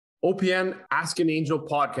OPN Ask an Angel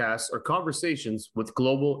podcasts are conversations with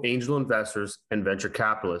global angel investors and venture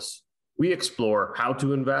capitalists. We explore how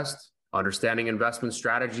to invest, understanding investment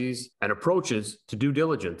strategies, and approaches to due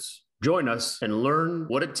diligence. Join us and learn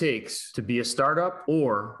what it takes to be a startup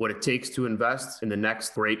or what it takes to invest in the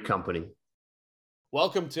next great company.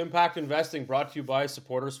 Welcome to Impact Investing, brought to you by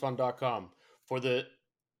supportersfund.com. For the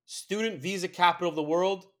student visa capital of the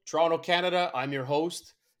world, Toronto, Canada, I'm your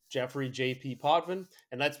host, Jeffrey J.P. Potvin,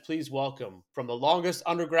 and let's please welcome from the longest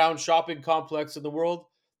underground shopping complex in the world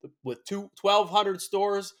with 1,200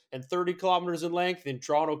 stores and 30 kilometers in length in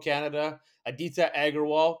Toronto, Canada, Aditya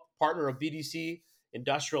Aggarwal, partner of BDC,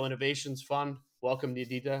 Industrial Innovations Fund. Welcome,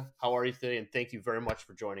 Aditya. How are you today? And thank you very much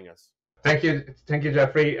for joining us. Thank you,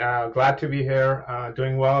 Jeffrey. Glad to be here.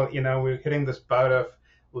 Doing well. You know, we're hitting this bout of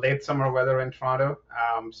late summer weather in Toronto,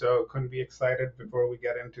 so couldn't be excited before we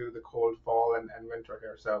get into the cold fall and winter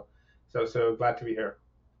here. So glad to be here.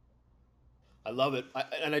 I love it.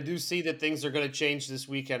 And I do see that things are going to change this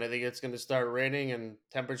weekend. I think it's going to start raining and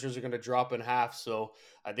temperatures are going to drop in half. So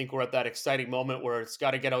I think we're at that exciting moment where it's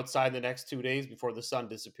got to get outside the next 2 days before the sun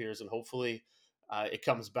disappears, and hopefully it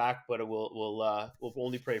comes back, but we'll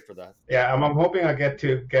only pray for that. Yeah, I'm hoping I get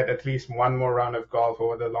at least one more round of golf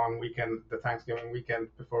over the long weekend, the Thanksgiving weekend,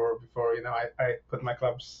 before you know I put my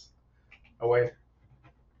clubs away.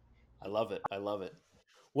 I love it.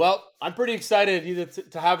 Well, I'm pretty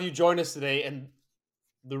excited to have you join us today, and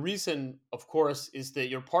the reason, of course, is that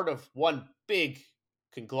you're part of one big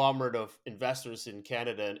conglomerate of investors in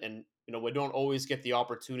Canada, and you know we don't always get the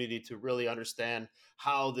opportunity to really understand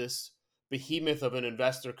how this behemoth of an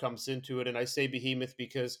investor comes into it. And I say behemoth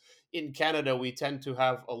because in Canada we tend to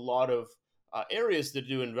have a lot of areas to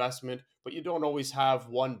do investment, but you don't always have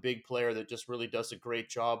one big player that just really does a great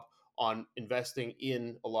job on investing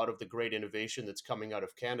in a lot of the great innovation that's coming out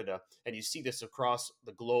of Canada. And you see this across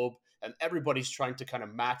the globe, and everybody's trying to kind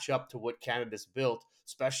of match up to what Canada's built,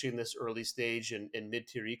 especially in this early stage and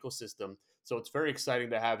mid-tier ecosystem. So it's very exciting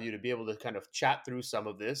to have you to be able to kind of chat through some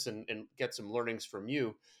of this and get some learnings from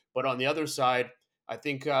you. But on the other side, I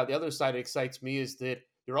think the other side that excites me is that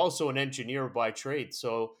you're also an engineer by trade.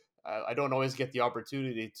 So I don't always get the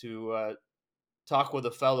opportunity to talk with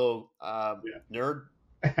a fellow nerd,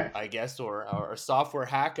 I guess, or a software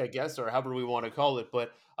hack, I guess, or however we want to call it.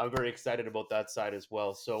 But I'm very excited about that side as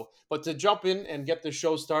well. So, but to jump in and get the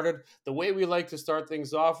show started, the way we like to start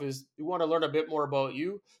things off is we want to learn a bit more about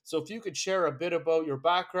you. So if you could share a bit about your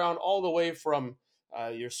background, all the way from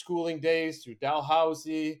your schooling days through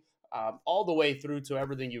Dalhousie, all the way through to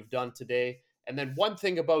everything you've done today. And then one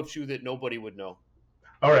thing about you that nobody would know.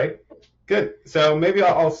 All right, good. So maybe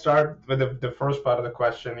I'll start with the first part of the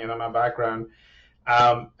question, my background.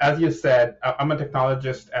 As you said, I'm a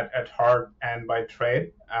technologist at heart and by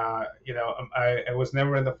trade. I was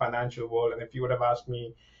never in the financial world, and if you would have asked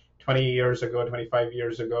me 20 years ago, 25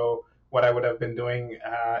 years ago, what I would have been doing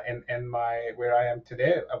in where I am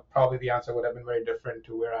today, probably the answer would have been very different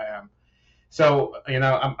to where I am. So,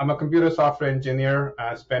 I'm a computer software engineer.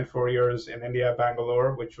 Spent 4 years in India,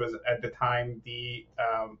 Bangalore, which was at the time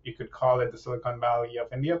you could call it the Silicon Valley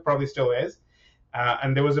of India, probably still is.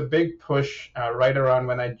 And there was a big push right around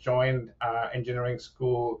when I joined engineering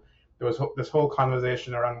school. There was this whole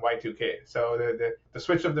conversation around Y2K. So the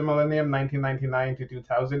switch of the millennium, 1999 to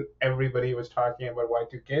 2000, everybody was talking about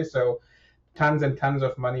Y2K. So tons and tons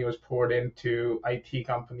of money was poured into IT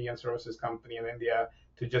company and services company in India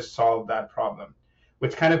to just solve that problem,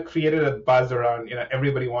 which kind of created a buzz around,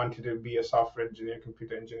 everybody wanted to be a software engineer,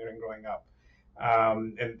 computer engineering growing up.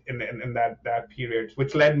 In that period,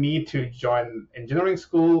 which led me to join engineering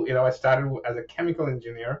school. I started as a chemical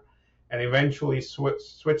engineer and eventually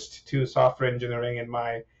switched to software engineering in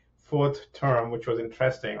my fourth term, which was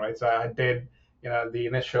interesting, right? So I did, the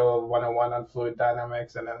initial 101 on fluid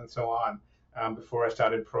dynamics and then so on before I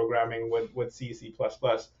started programming with C, C++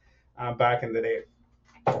 back in the day.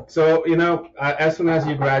 So, as soon as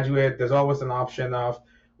you graduate, there's always an option of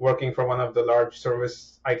working for one of the large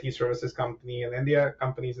IT services companies in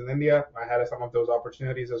India. I had some of those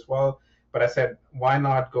opportunities as well, but I said, why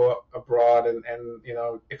not go abroad and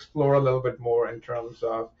explore a little bit more in terms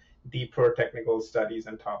of deeper technical studies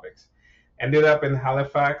and topics. Ended up in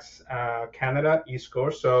Halifax, Canada, East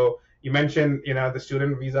Coast. So you mentioned, the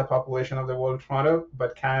student visa population of the world, Toronto,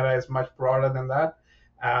 but Canada is much broader than that.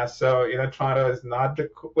 So Toronto is not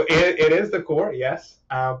it is the core, yes,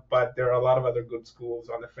 but there are a lot of other good schools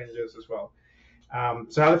on the fringes as well.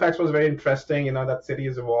 So Halifax was very interesting. That city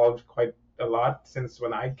has evolved quite a lot since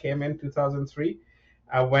when I came in 2003.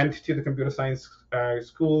 I went to the computer science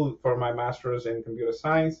school for my master's in computer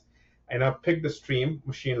science, and I picked the stream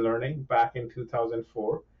machine learning back in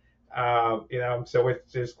 2004. So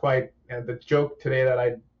which is quite, the joke today that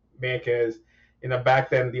I make is, back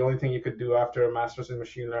then the only thing you could do after a master's in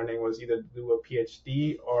machine learning was either do a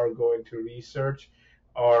PhD or go into research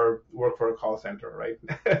or work for a call center, right?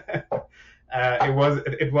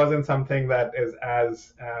 It wasn't something that is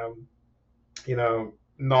as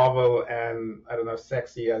novel and, I don't know,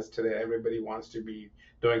 sexy as today. Everybody wants to be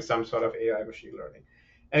doing some sort of AI machine learning.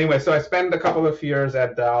 Anyway, so I spent a couple of years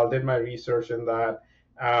at Dal, did my research in that.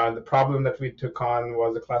 The problem that we took on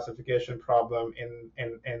was a classification problem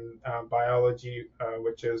in biology,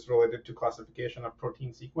 which is related to classification of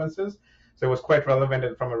protein sequences. So it was quite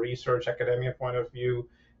relevant from a research academia point of view.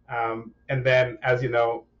 And then, as you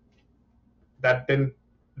know, that didn't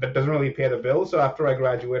that doesn't really pay the bill. So after I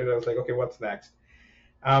graduated, I was like, okay, what's next?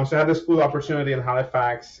 So I had this cool opportunity in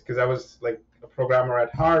Halifax because I was like a programmer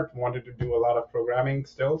at heart, wanted to do a lot of programming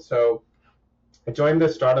still. So I joined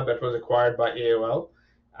this startup that was acquired by AOL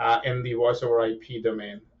in the voice over IP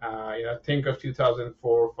domain. Think of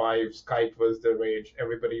 2004, 5. Skype was the rage.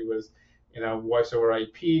 Everybody was, voice over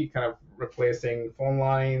IP, kind of replacing phone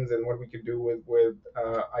lines and what we could do with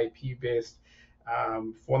IP-based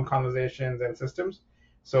phone conversations and systems.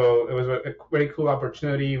 So it was a very cool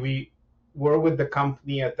opportunity. We were with the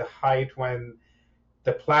company at the height when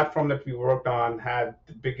the platform that we worked on had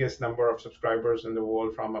the biggest number of subscribers in the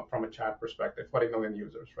world from a chat perspective, 40 million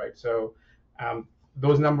users, right? So um,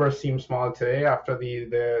 those numbers seem small today after the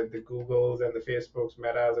Googles and the Facebooks,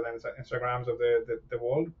 Metas, and Instagrams of the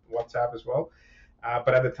world, WhatsApp as well.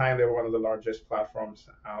 But at the time, they were one of the largest platforms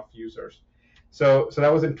of users. So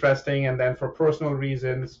that was interesting. And then for personal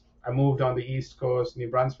reasons, I moved on the East Coast, New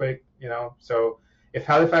Brunswick. So if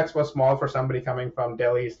Halifax was small for somebody coming from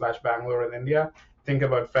Delhi/Bangalore in India, think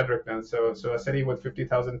about Fredericton. So a city with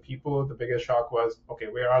 50,000 people. The biggest shock was, okay,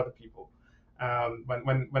 where are the people?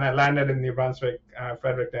 When I landed in New Brunswick,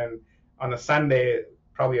 Fredericton, on a Sunday,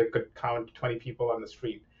 probably I could count 20 people on the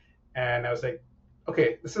street, and I was like,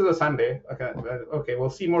 okay, this is a Sunday. Okay,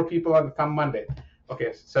 we'll see more people on come Monday.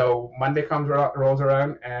 Okay, so Monday rolls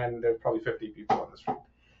around, and there's probably 50 people on the street.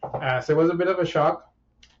 So it was a bit of a shock,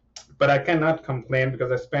 but I cannot complain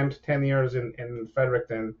because I spent 10 years in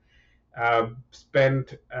Fredericton,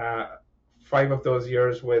 spent 5 of those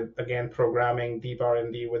years with, again, programming, deep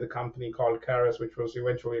R&D with a company called Caris, which was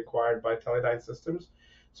eventually acquired by Teledyne Systems.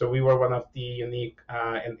 So we were one of the unique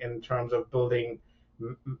in terms of building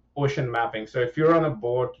ocean mapping. So if you're on a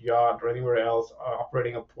boat, yacht, or anywhere else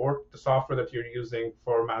operating a port, the software that you're using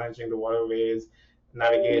for managing the waterways,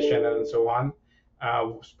 navigation, and so on,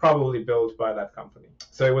 was probably built by that company.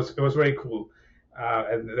 So it was very cool.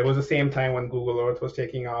 And it was the same time when Google Earth was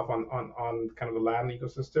taking off on kind of the land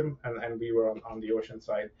ecosystem, and we were on the ocean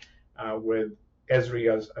side with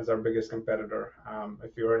Esri as our biggest competitor.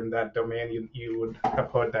 If you were in that domain, you would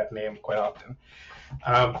have heard that name quite often.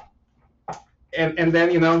 And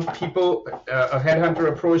then, people, a headhunter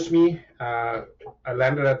approached me. I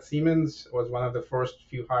landed at Siemens, was one of the first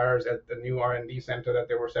few hires at the new R&D center that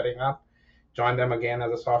they were setting up. Joined them again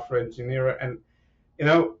as a software engineer, and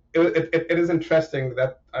it is interesting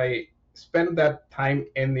that I spent that time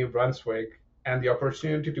in New Brunswick and the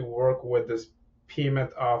opportunity to work with this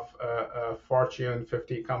behemoth of a Fortune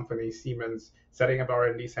 50 company, Siemens, setting up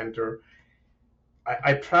R&D center.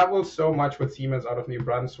 I traveled so much with Siemens out of New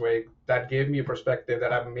Brunswick that gave me a perspective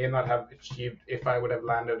that I may not have achieved if I would have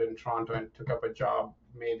landed in Toronto and took up a job,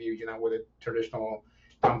 maybe, with a traditional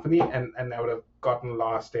company, and I would have gotten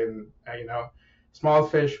lost in, small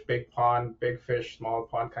fish, big pond, big fish, small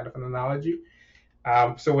pond kind of an analogy.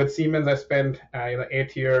 So with Siemens, I spent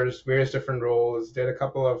 8 years, various different roles, did a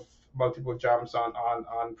couple of multiple jumps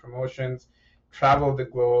on promotions, traveled the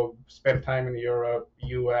globe, spent time in Europe,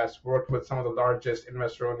 US, worked with some of the largest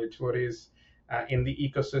investor-owned utilities in the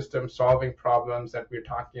ecosystem, solving problems that we're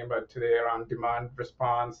talking about today around demand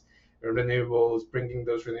response, renewables, bringing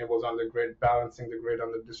those renewables on the grid, balancing the grid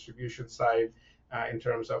on the distribution side, in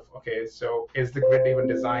terms of, okay, so is the grid even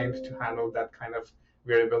designed to handle that kind of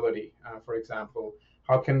variability? For example,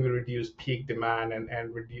 how can we reduce peak demand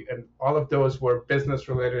and all of those were business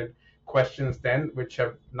related questions then, which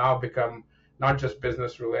have now become not just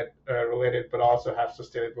business related, but also have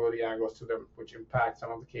sustainability angles to them, which impact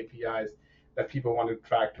some of the KPIs that people want to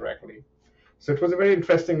track directly. So it was a very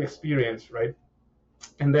interesting experience, right?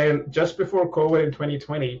 And then just before COVID in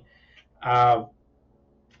 2020,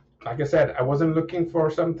 like I said, I wasn't looking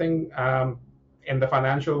for something in the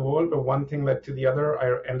financial world, but one thing led to the other.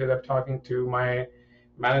 I ended up talking to my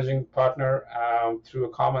managing partner through a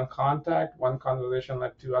common contact. One conversation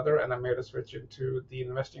led to other, and I made a switch into the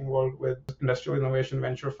investing world with Industrial Innovation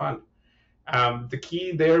Venture Fund. The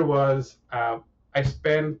key there was I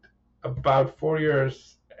spent about 4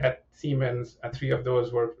 years at Siemens, and three of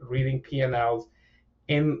those were reading P&Ls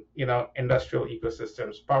in industrial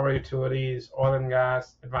ecosystems, power utilities, oil and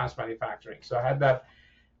gas, advanced manufacturing. So I had that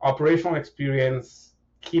operational experience,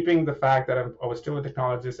 keeping the fact that I was still a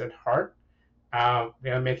technologist at heart.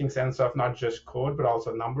 Making sense of not just code but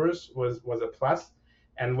also numbers was a plus.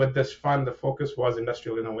 And with this fund, the focus was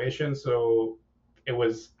industrial innovation, so it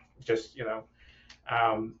was just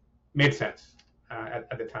um, made sense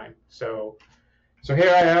at the time. So here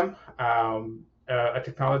I am, a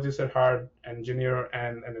technologist at heart, engineer,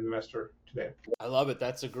 and an investor today. I love it.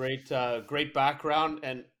 That's a great background,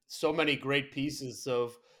 and so many great pieces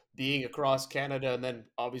of being across Canada and then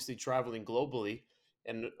obviously traveling globally.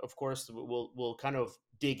 And of course, we'll kind of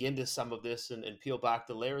dig into some of this and peel back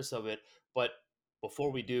the layers of it. But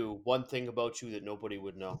before we do, one thing about you that nobody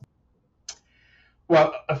would know.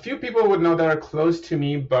 Well, a few people would know that are close to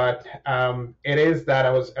me, but it is that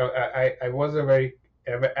I was a very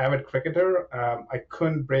avid cricketer. I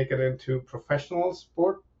couldn't break it into professional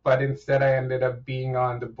sport, but instead I ended up being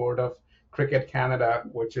on the board of Cricket Canada,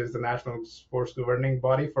 which is the national sports governing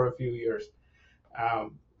body, for a few years.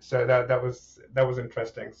 So that was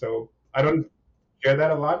interesting. So I don't hear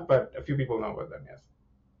that a lot, but a few people know about them. Yes.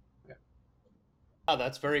 Yeah. Oh,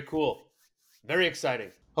 that's very cool. Very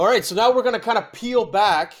exciting. All right, so now we're going to kind of peel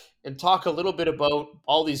back and talk a little bit about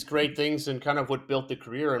all these great things and kind of what built the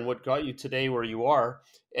career and what got you today where you are.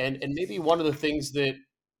 And maybe one of the things that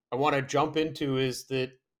I want to jump into is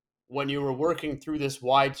that when you were working through this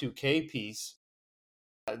Y2K piece,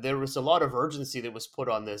 there was a lot of urgency that was put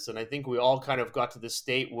on this, and I think we all kind of got to this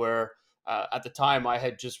state where, at the time, I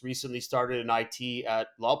had just recently started in IT at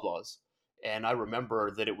Loblaws, and I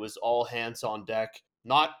remember that it was all hands on deck.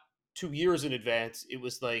 Not 2 years in advance. It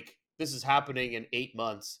was like this is happening in 8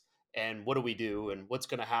 months, and what do we do, and what's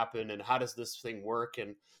going to happen, and how does this thing work?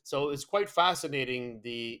 And so it's quite fascinating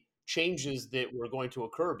the changes that were going to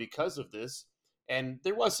occur because of this. And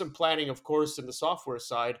there was some planning, of course, in the software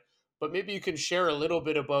side, but maybe you can share a little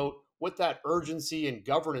bit about what that urgency and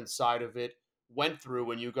governance side of it went through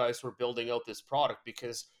when you guys were building out this product.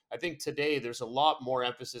 Because I think today there's a lot more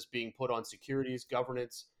emphasis being put on securities,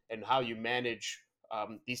 governance, and how you manage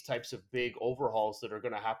these types of big overhauls that are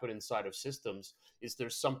going to happen inside of systems. Is there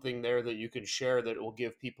something there that you can share that will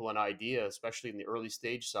give people an idea, especially in the early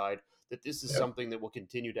stage side, that this is Yeah. something that will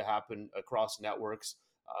continue to happen across networks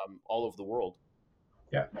all over the world?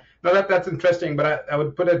 Yeah, no, that's interesting, but I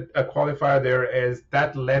would put a qualifier there as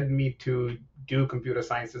that led me to do computer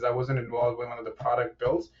sciences. I wasn't involved with one of the product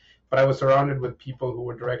builds, but I was surrounded with people who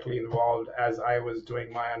were directly involved as I was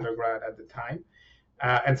doing my undergrad at the time.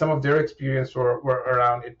 And some of their experience were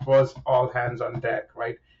around, it was all hands on deck,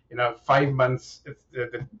 right? 5 months,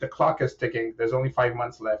 the clock is ticking. There's only 5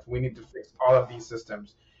 months left. We need to fix all of these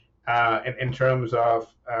systems in terms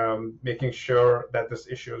of making sure that this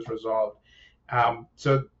issue is resolved.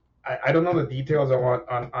 So I don't know the details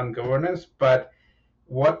on governance, but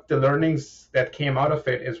what the learnings that came out of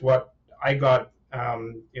it is what I got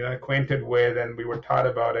acquainted with, and we were taught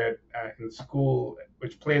about it in school,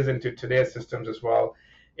 which plays into today's systems as well.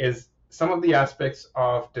 Is some of the aspects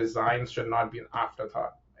of design should not be an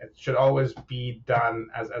afterthought. It should always be done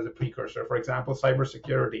as a precursor. For example,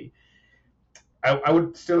 cybersecurity. I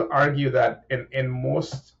would still argue that in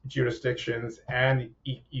most jurisdictions and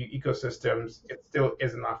ecosystems, it still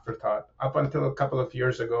is an afterthought. Up until a couple of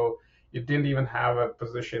years ago, you didn't even have a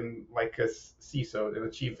position like a CISO, the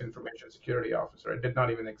Chief Information Security Officer. It did not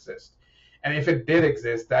even exist. And if it did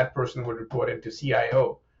exist, that person would report into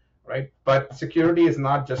CIO, right? But security is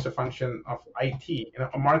not just a function of IT.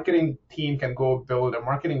 A marketing team can go build a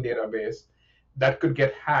marketing database that could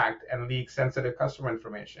get hacked and leak sensitive customer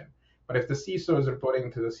information. But if the CISO is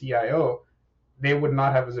reporting to the CIO, they would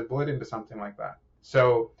not have visibility into something like that.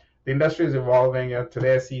 So the industry is evolving.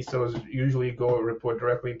 Today, CISOs usually go report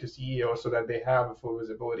directly to CEO so that they have a full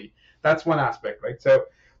visibility. That's one aspect, right? So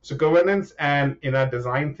governance and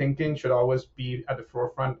design thinking should always be at the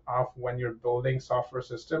forefront of when you're building software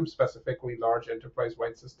systems, specifically large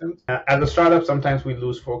enterprise-wide systems. As a startup, sometimes we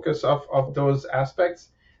lose focus of those aspects,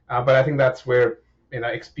 but I think that's where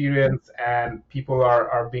experience and people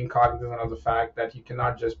are being cognizant of the fact that you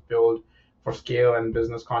cannot just build for scale and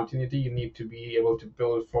business continuity. You need to be able to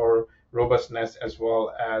build for robustness as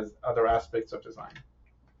well as other aspects of design.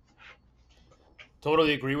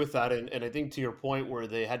 Totally agree with that. And I think to your point where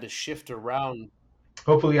they had to shift around.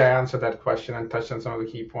 Hopefully, I answered that question and touched on some of the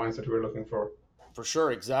key points that we were looking for. For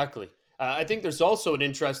sure, exactly. I think there's also an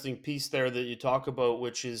interesting piece there that you talk about,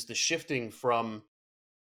 which is the shifting from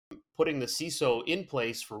putting the CISO in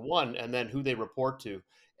place for one, and then who they report to.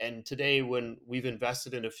 And today, when we've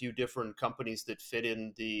invested in a few different companies that fit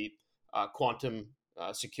in the quantum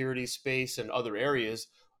security space and other areas,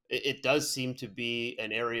 it does seem to be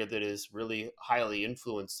an area that is really highly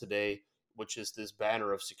influenced today, which is this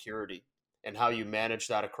banner of security and how you manage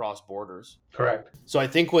that across borders. Correct. So I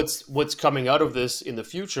think what's coming out of this in the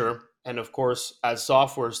future, and of course, as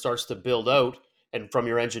software starts to build out, and from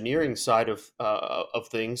your engineering side of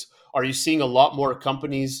things, are you seeing a lot more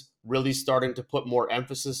companies really starting to put more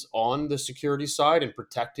emphasis on the security side and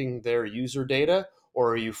protecting their user data,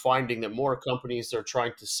 or are you finding that more companies are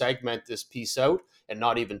trying to segment this piece out and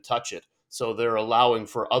not even touch it? So they're allowing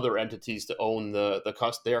for other entities to own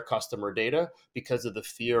their customer data because of the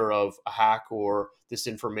fear of a hack or this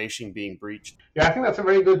information being breached. Yeah, I think that's a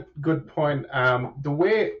very good point. The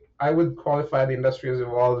way I would qualify the industry has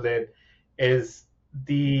evolved it is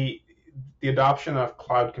the the adoption of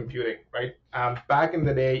cloud computing, right? Back in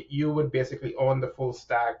the day, you would basically own the full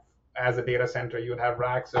stack as a data center. You would have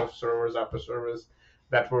racks of servers after servers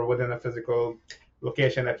that were within a physical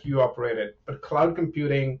location that you operated. But cloud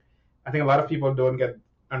computing, I think a lot of people don't get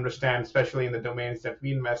understand, especially in the domains that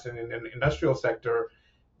we invest in the industrial sector,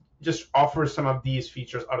 just offers some of these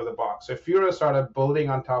features out of the box. So if you're a startup building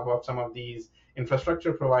on top of some of these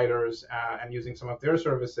infrastructure providers and using some of their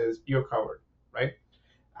services, you're covered, right?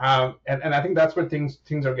 And I think that's where things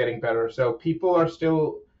are getting better. So people are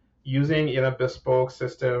still using bespoke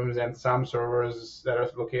systems and some servers that are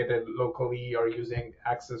located locally or using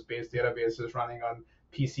access-based databases running on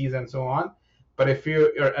PCs and so on. But if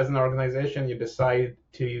you're as an organization, you decide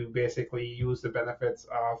to basically use the benefits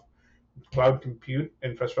of cloud compute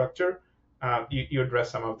infrastructure, you address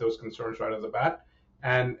some of those concerns right off the bat.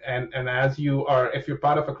 And as you are, if you're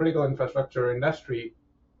part of a critical infrastructure industry,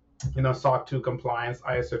 SOC 2 compliance,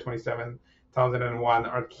 ISO 27001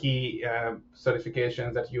 are key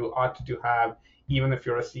certifications that you ought to have, even if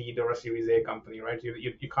you're a seed or a Series A company, right?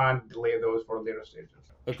 You can't delay those for later stages.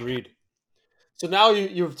 Agreed. So now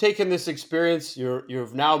you've taken this experience,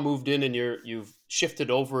 you've now moved in and you've shifted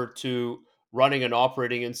over to running and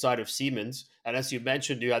operating inside of Siemens. And as you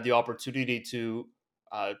mentioned, you had the opportunity to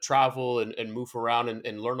travel and move around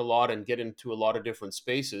and learn a lot and get into a lot of different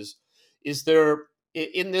spaces. Is there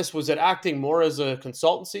in this, was it acting more as a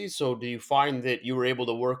consultancy? So do you find that you were able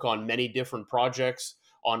to work on many different projects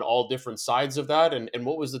on all different sides of that? And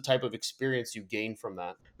what was the type of experience you gained from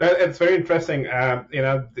that? It's very interesting.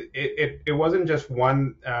 It wasn't just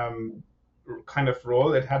one kind of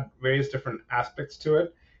role. It had various different aspects to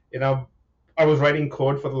it. You know, I was writing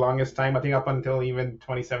code for the longest time. I think up until even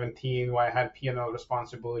 2017, where I had P&L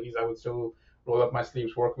responsibilities, I would still roll up my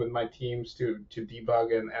sleeves, work with my teams to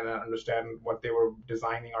debug and understand what they were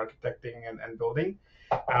designing, architecting, and building.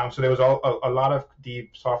 So there was a lot of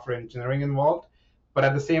deep software engineering involved. But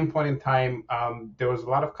at the same point in time, there was a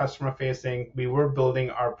lot of customer facing. We were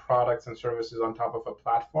building our products and services on top of a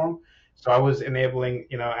platform. So I was enabling,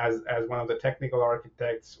 as one of the technical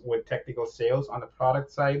architects with technical sales on the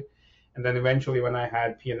product side. And then eventually when I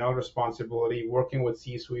had P&L responsibility, working with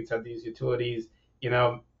C-suites at these utilities,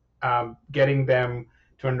 getting them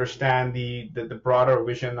to understand the broader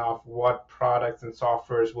vision of what products and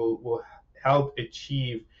softwares will help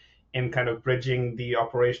achieve in kind of bridging the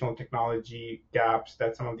operational technology gaps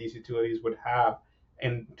that some of these utilities would have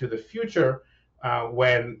into the future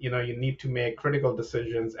when you need to make critical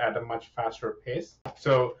decisions at a much faster pace.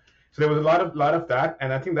 So there was a lot of that,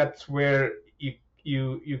 and I think that's where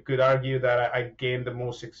you could argue that I gained the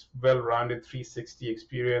most well-rounded 360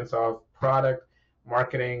 experience of product,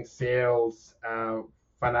 marketing, sales,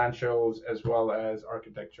 financials, as well as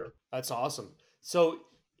architecture. That's awesome. So,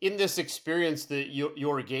 in this experience that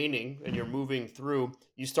you're gaining and you're moving through,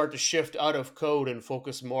 you start to shift out of code and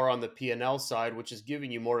focus more on the P&L side, which is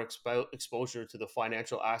giving you more exposure to the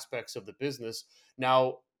financial aspects of the business.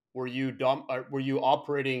 Now, were you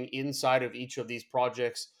operating inside of each of these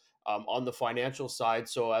projects on the financial side?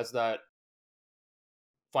 So, as that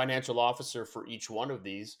financial officer for each one of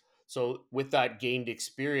these. So, with that gained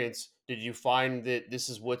experience, did you find that this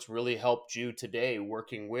is what's really helped you today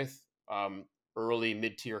working with early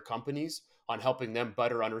mid-tier companies on helping them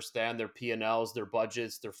better understand their P&Ls, their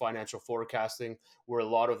budgets, their financial forecasting, where a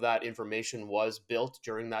lot of that information was built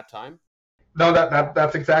during that time? No,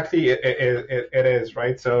 that's exactly it is,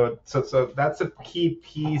 right? So that's a key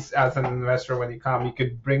piece as an investor when you come. You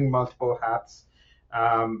could bring multiple hats.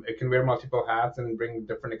 It can wear multiple hats and bring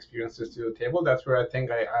different experiences to the table. That's where I think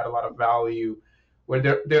I add a lot of value. Where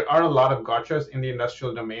there are a lot of gotchas in the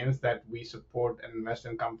industrial domains that we support and invest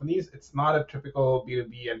in companies. It's not a typical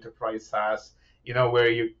B2B enterprise SaaS. where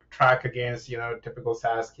you track against, typical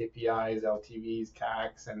SaaS KPIs, LTVs,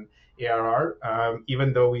 CACs, and ARR,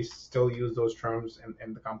 even though we still use those terms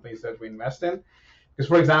in the companies that we invest in. Because,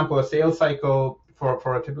 for example, a sales cycle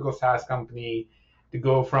for a typical SaaS company to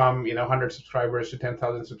go from 100 subscribers to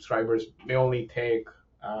 10,000 subscribers may only take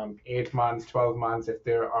 8 months, 12 months if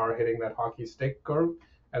they are hitting that hockey stick curve,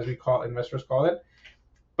 as investors call it.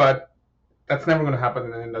 But that's never going to happen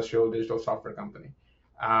in an industrial digital software company,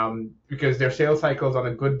 because their sales cycles on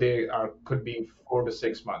a good day could be 4 to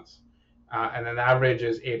 6 months, and an average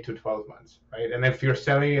is 8 to 12 months, right? And if you're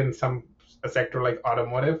selling in a sector like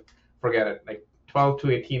automotive, forget it. Like 12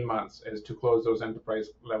 to 18 months is to close those enterprise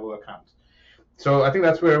level accounts. So I think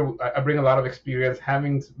that's where I bring a lot of experience,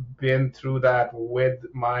 having been through that with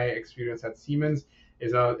my experience at Siemens.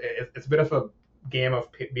 It's a bit of a game of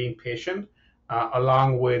being patient,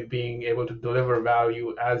 along with being able to deliver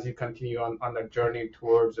value as you continue on that journey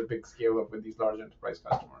towards a big scale up with these large enterprise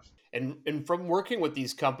customers. And from working with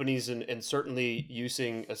these companies and certainly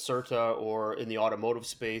using Acerta or in the automotive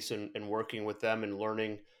space and working with them and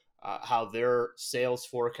learning how their sales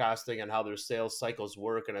forecasting and how their sales cycles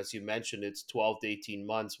work. And as you mentioned, it's 12 to 18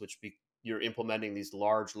 months, you're implementing these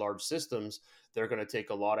large systems. They're going to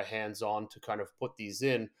take a lot of hands on to kind of put these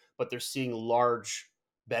in, but they're seeing large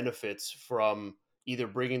benefits from either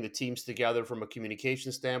bringing the teams together from a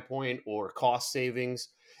communication standpoint or cost savings.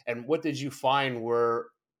 And what did you find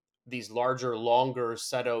were these larger, longer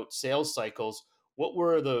set out sales cycles? What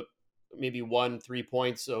were the maybe 1, 3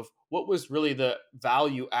 points of what was really the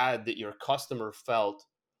value add that your customer felt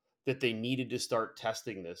that they needed to start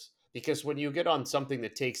testing this? Because when you get on something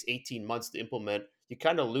that takes 18 months to implement, you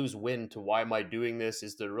kind of lose wind to why am I doing this?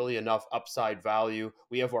 Is there really enough upside value?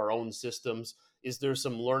 We have our own systems. Is there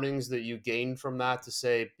some learnings that you gained from that to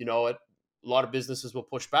say, you know what, a lot of businesses will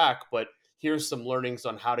push back, but here's some learnings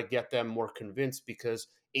on how to get them more convinced, because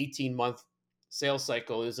 18-month sales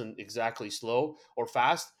cycle isn't exactly slow or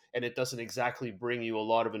fast, and it doesn't exactly bring you a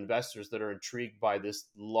lot of investors that are intrigued by this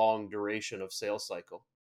long duration of sales cycle.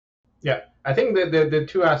 Yeah, I think that the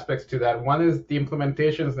two aspects to that. One is the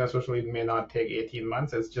implementations necessarily may not take 18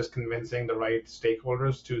 months. It's just convincing the right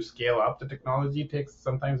stakeholders to scale up the technology takes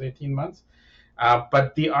sometimes 18 months.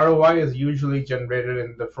 But the ROI is usually generated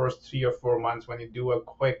in the first 3 or 4 months when you do a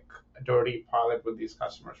quick, dirty pilot with these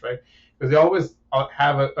customers, right? Because they always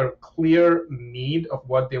have a clear need of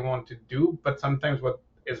what they want to do, but sometimes what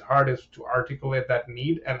is hard is to articulate that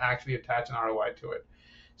need and actually attach an ROI to it.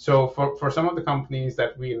 So for some of the companies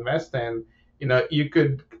that we invest in, you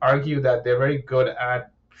could argue that they're very good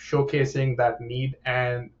at showcasing that need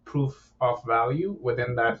and proof of value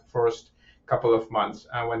within that first couple of months,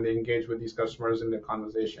 when they engage with these customers in their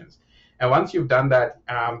conversations. And once you've done that,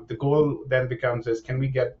 the goal then becomes is, can we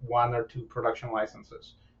get 1 or 2 production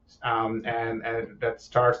licenses? And that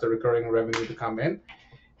starts the recurring revenue to come in.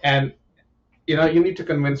 And you need to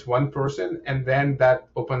convince one person, and then that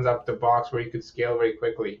opens up the box where you could scale very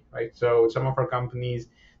quickly, right? So some of our companies,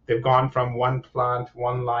 they've gone from one plant,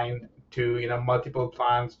 one line to multiple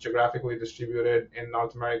plants geographically distributed in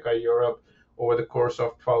North America, Europe, over the course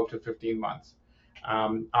of 12 to 15 months,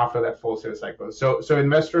 after that full sales cycle. So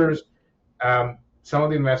investors, some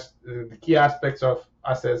of the key aspects of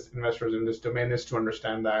us as investors in this domain is to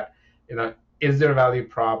understand that, is there value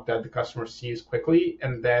prop that the customer sees quickly,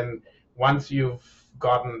 and then once you've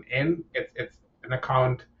gotten in, it's an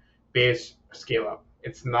account based scale up.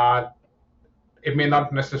 It may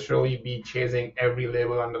not necessarily be chasing every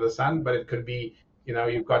label under the sun, but it could be,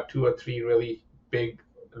 you've got 2 or 3 really big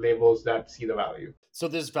labels that see the value. So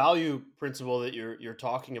this value principle that you're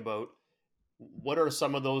talking about, what are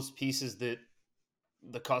some of those pieces that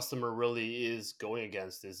the customer really is going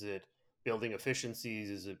against? Is it building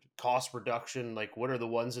efficiencies? Is it cost reduction? Like, what are the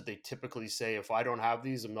ones that they typically say, if I don't have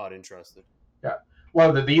these, I'm not interested? Yeah.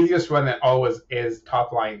 Well, the easiest one always is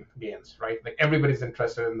top line gains, right? Like everybody's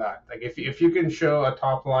interested in that. Like if you can show a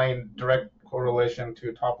top line direct correlation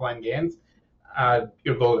to top line gains,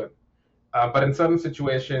 you're golden. But in certain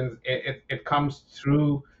situations, it comes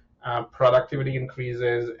through productivity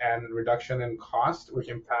increases and reduction in cost, which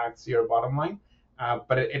impacts your bottom line.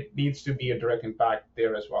 But it needs to be a direct impact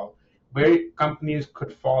there as well. Where companies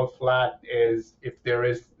could fall flat is if there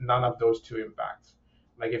is none of those two impacts.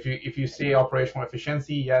 Like if you say operational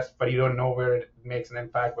efficiency, yes, but you don't know where it makes an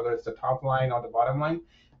impact, whether it's the top line or the bottom line,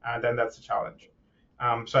 then that's a challenge.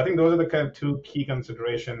 So I think those are the kind of 2 key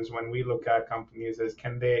considerations when we look at companies: is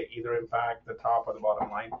can they either impact the top or the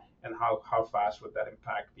bottom line, and how fast would that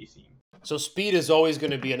impact be seen? So speed is always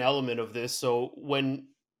going to be an element of this. So when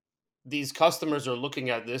these customers are looking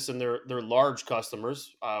at this, and they're large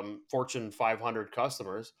customers, Fortune 500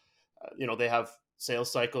 customers, They have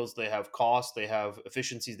sales cycles, they have costs, they have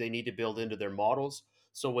efficiencies they need to build into their models.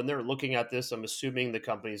 So when they're looking at this, I'm assuming the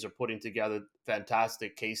companies are putting together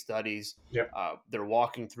fantastic case studies. Yeah. They're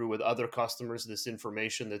walking through with other customers this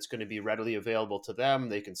information that's going to be readily available to them.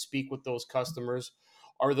 They can speak with those customers.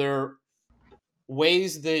 Are there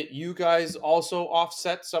ways that you guys also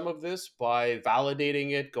offset some of this by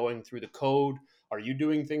validating it, going through the code? Are you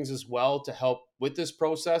doing things as well to help with this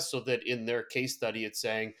process so that in their case study, it's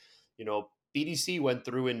saying, BDC went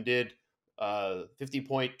through and did a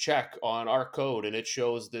 50-point check on our code and it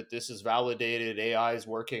shows that this is validated, AI is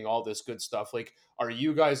working, all this good stuff. Like, are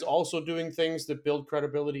you guys also doing things that build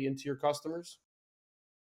credibility into your customers?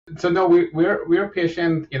 So no, we're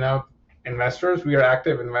patient, investors. We are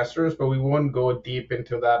active investors, but we won't go deep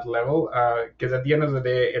into that level because at the end of the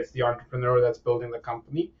day, it's the entrepreneur that's building the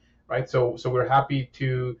company, right? So we're happy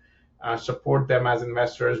to support them as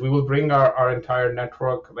investors. We will bring our entire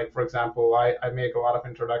network. Like for example, I make a lot of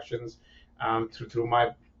introductions through my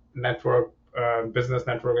network, business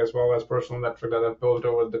network as well as personal network that I've built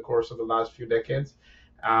over the course of the last few decades.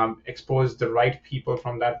 Expose the right people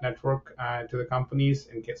from that network to the companies.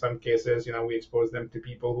 In some cases, we expose them to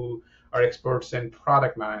people who are experts in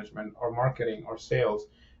product management or marketing or sales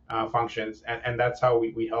functions, and that's how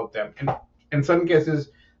we help them. And in some cases,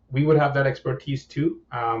 we would have that expertise too,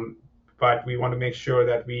 but we want to make sure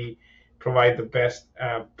that we provide the best,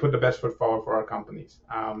 put the best foot forward for our companies.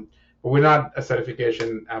 But we're not a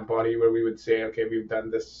certification body where we would say, okay, we've done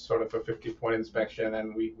this sort of a 50-point inspection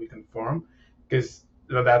and we conform, because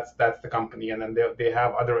that's the company, and then they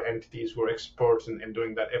have other entities who are experts in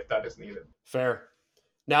doing that if that is needed. Fair.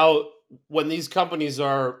 Now, when these companies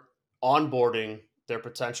are onboarding their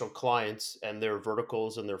potential clients and their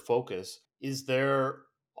verticals and their focus, is there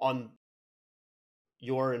on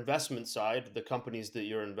your investment side, the companies that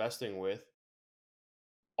you're investing with,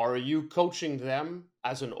 are you coaching them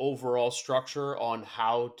as an overall structure on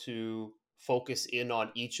how to focus in on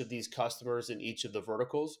each of these customers in each of the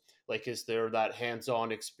verticals? Like, is there that hands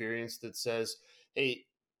on experience that says, hey,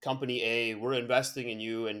 company A, we're investing in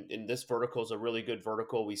you, and this vertical is a really good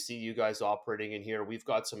vertical. We see you guys operating in here. We've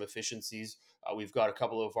got some efficiencies. We've got a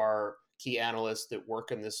couple of our key analysts that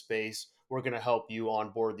work in this space. We're going to help you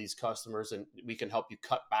onboard these customers, and we can help you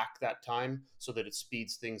cut back that time so that it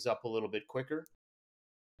speeds things up a little bit quicker.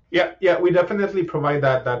 Yeah, we definitely provide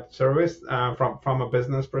that service from a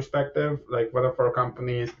business perspective. Like one of our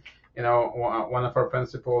companies, one of our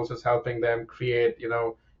principals is helping them create,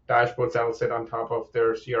 dashboards that will sit on top of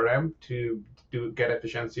their CRM to get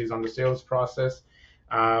efficiencies on the sales process.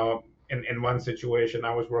 Uh, in one situation,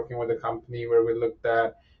 I was working with a company where we looked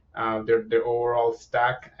at their overall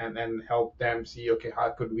stack and then help them see, okay, how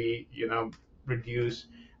could we, reduce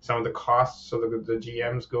some of the costs so the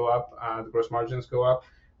GMs go up, the gross margins go up.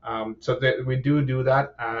 So that we do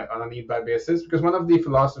that on a need by basis, because one of the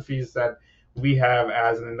philosophies that we have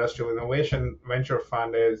as an industrial innovation venture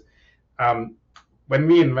fund is, when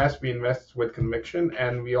we invest with conviction,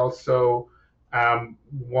 and we also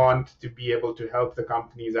want to be able to help the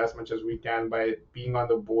companies as much as we can by being on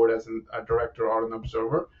the board as a director or an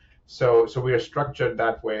observer. So we are structured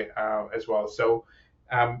that way as well. So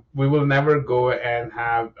we will never go and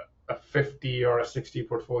have a 50 or a 60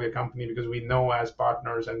 portfolio company, because we know as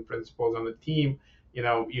partners and principals on the team,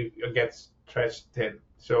 you get stretched thin.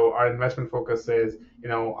 So our investment focus is,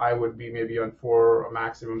 I would be maybe on 4 or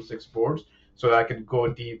maximum 6 boards, so that I could go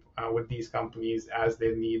deep with these companies as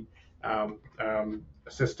they need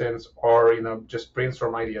assistance, or just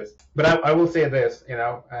brainstorm ideas. But I will say this,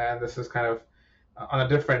 and this is kind of on a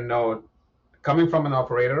different note, coming from an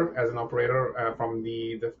operator from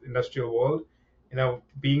the industrial world,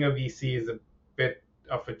 being a VC is a bit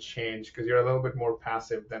of a change, because you're a little bit more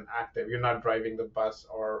passive than active. You're not driving the bus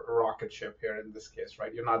or rocket ship here in this case,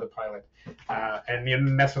 right? You're not the pilot, and you're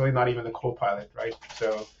necessarily not even the co-pilot, right?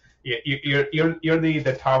 So you're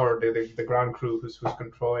the tower, the ground crew who's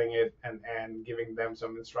controlling it and giving them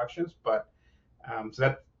some instructions. But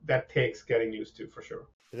so that takes getting used to for sure.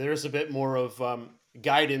 There's a bit more of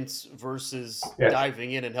guidance versus Yes,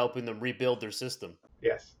 diving in and helping them rebuild their system.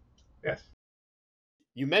 yes, yes.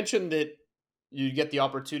 You mentioned that you get the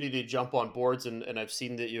opportunity to jump on boards, and I've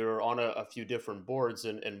seen that you're on a few different boards,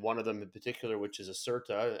 and one of them in particular, which is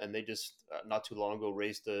Acerta, and they just not too long ago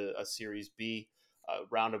raised a Series B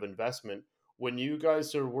round of investment. When you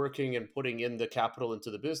guys are working and putting in the capital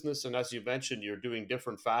into the business, and as you mentioned, you're doing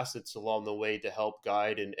different facets along the way to help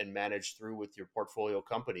guide and manage through with your portfolio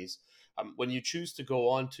companies. When you choose to go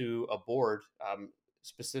onto a board,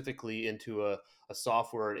 specifically into a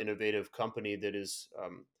software innovative company that is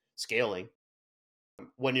scaling,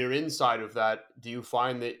 when you're inside of that, do you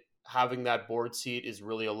find that having that board seat is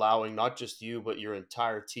really allowing not just you, but your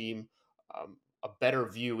entire team a better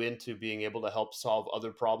view into being able to help solve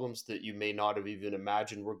other problems that you may not have even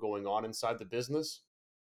imagined were going on inside the business?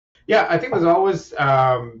 Yeah, I think there's always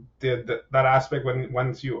that aspect when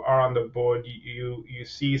once you are on the board, you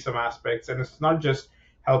see some aspects, and it's not just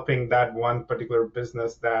helping that one particular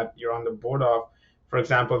business that you're on the board of. For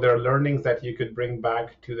example, there are learnings that you could bring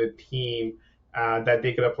back to the team that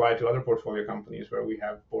they could apply to other portfolio companies where we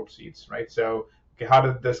have board seats, right? So, okay, how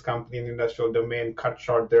did this company in the industrial domain cut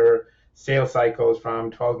short their sales cycles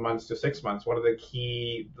from 12 months to 6 months? What are the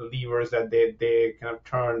key levers that they kind of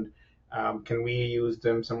turned? Can we use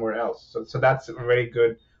them somewhere else? So that's a very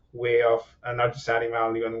good way of not just adding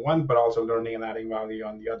value on one, but also learning and adding value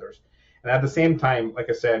on the others. And at the same time, like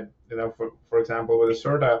I said, for example, with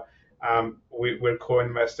Acerta, we're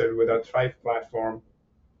co-invested with our Thrive platform.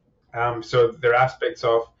 So there are aspects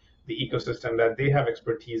of the ecosystem that they have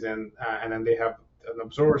expertise in, and then they have an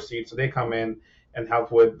observer seat. So they come in and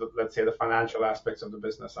help with, let's say, the financial aspects of the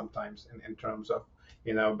business sometimes in terms of,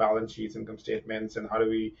 balance sheets, income statements, and how do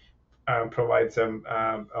we provide some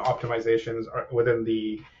optimizations within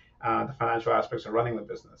the financial aspects of running the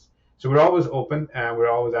business. So we're always open and we're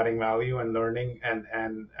always adding value and learning, and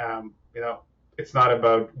it's not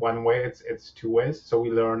about one way; it's two ways. So we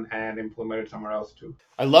learn and implement it somewhere else too.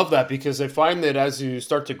 I love that because I find that as you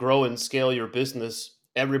start to grow and scale your business,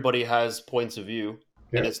 everybody has points of view,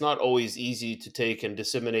 and Yeah. it's not always easy to take and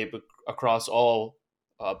disseminate across all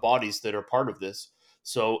bodies that are part of this.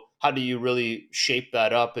 So, how do you really shape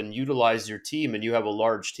that up and utilize your team? And you have a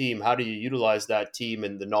large team. How do you utilize that team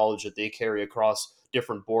and the knowledge that they carry across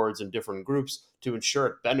different boards and different groups to ensure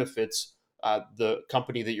it benefits the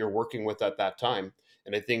company that you're working with at that time?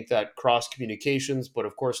 And I think that cross communications, but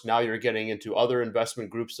of course, now you're getting into other investment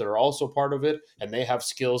groups that are also part of it, and they have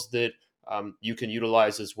skills that you can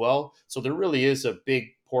utilize as well. So there really is a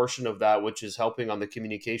big portion of that, which is helping on the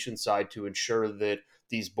communication side to ensure that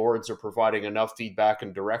these boards are providing enough feedback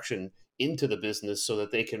and direction into the business so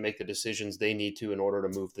that they can make the decisions they need to in order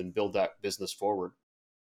to move and build that business forward.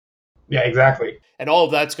 Yeah, exactly. And all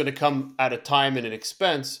of that's going to come at a time and an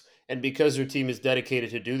expense. And because your team is dedicated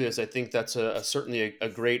to do this, I think that's certainly a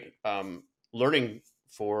great learning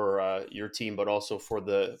for your team, but also for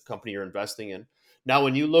the company you're investing in. Now,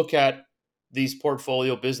 when you look at these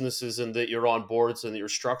portfolio businesses and that you're on boards and that you're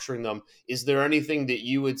structuring them, is there anything that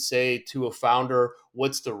you would say to a founder?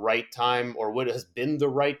 What's the right time, or what has been the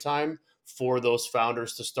right time for those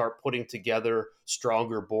founders to start putting together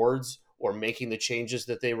stronger boards or making the changes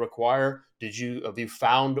that they require? Have you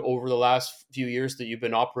found over the last few years that you've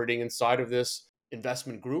been operating inside of this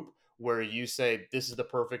investment group where you say this is the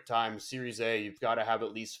perfect time, Series A, you've got to have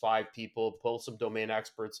at least 5 people, pull some domain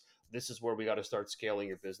experts. This is where we got to start scaling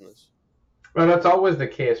your business. Well, that's always the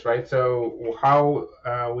case, right? So how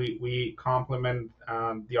we complement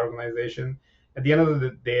the organization. At the end of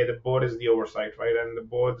the day, the board is the oversight, right? And the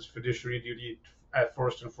board's fiduciary duty,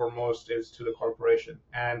 first and foremost, is to the corporation.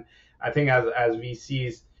 And I think as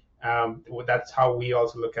VCs, that's how we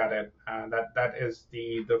also look at it. That is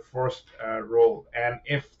the first role. And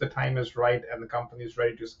if the time is right and the company is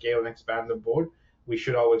ready to scale and expand the board, we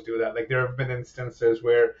should always do that. Like there have been instances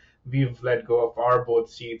where we've let go of our board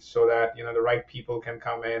seats so that the right people can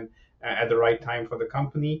come in at the right time for the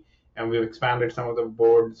company, and we've expanded some of the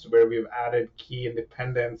boards where we've added key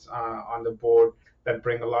independents on the board that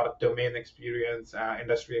bring a lot of domain experience,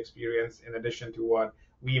 industry experience, in addition to what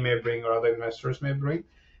we may bring or other investors may bring.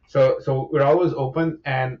 So we're always open,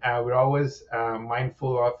 and we're always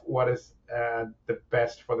mindful of what is the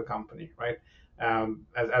best for the company, right?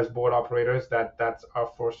 As board operators, that's our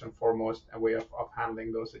first and foremost way of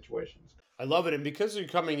handling those situations. I love it. And because you're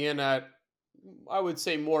coming in at, I would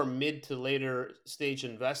say, more mid to later stage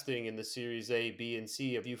investing in the Series A, B, and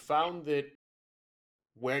C, have you found that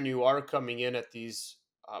when you are coming in at these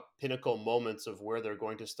pinnacle moments of where they're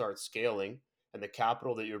going to start scaling and the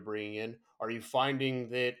capital that you're bringing in, are you finding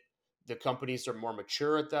that the companies are more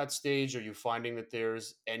mature at that stage? Are you finding that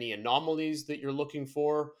there's any anomalies that you're looking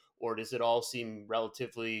for? Or does it all seem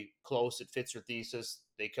relatively close? It fits your thesis.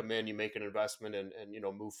 They come in, you make an investment, and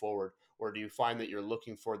move forward. Or do you find that you're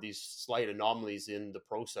looking for these slight anomalies in the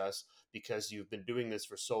process because you've been doing this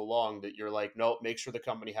for so long that you're like, no, make sure the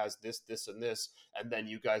company has this, this, and this, and then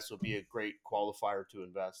you guys will be a great qualifier to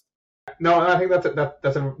invest? No, I think that's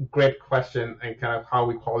a great question, and kind of how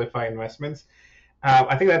we qualify investments.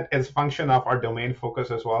 I think that is a function of our domain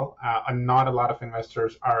focus as well. And not a lot of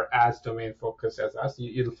investors are as domain focused as us.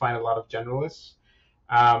 You'll find a lot of generalists.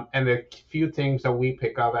 And the few things that we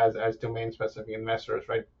pick up as domain specific investors,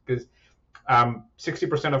 right? Because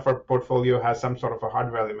 60% of our portfolio has some sort of a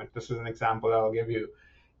hardware element. This is an example that I'll give you.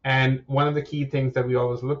 And one of the key things that we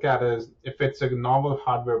always look at is if it's a novel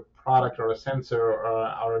hardware product or a sensor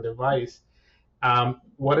or a device,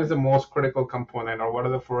 what is the most critical component, or what are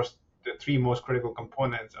the three most critical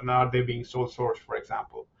components, and are they being sole sourced, for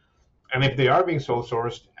example? And if they are being sole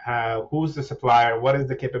sourced, who's the supplier? What is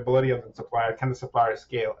the capability of the supplier? Can the supplier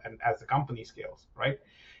scale, and as the company scales, right?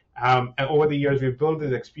 And over the years, we've built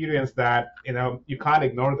this experience that you can't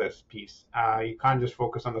ignore this piece. You can't just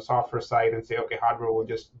focus on the software side and say, okay, hardware will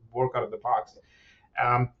just work out of the box.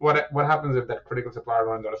 What happens if that critical supplier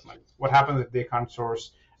runs out of money? What happens if they can't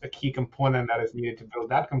source a key component that is needed to build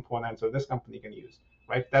that component so this company can use,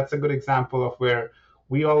 right? That's a good example of where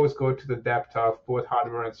we always go to the depth of both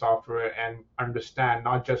hardware and software and understand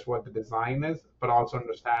not just what the design is, but also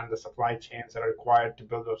understand the supply chains that are required to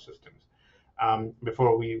build those systems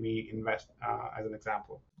before we invest, as an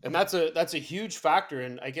example. And that's a huge factor.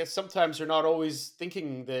 And I guess sometimes you're not always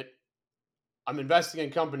thinking that I'm investing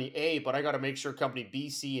in company A, but I got to make sure company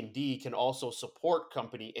B, C, and D can also support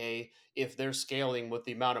company A if they're scaling with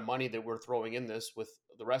the amount of money that we're throwing in this with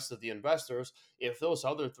the rest of the investors. If those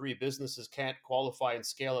other three businesses can't qualify and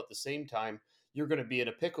scale at the same time, you're going to be in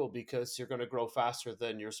a pickle because you're going to grow faster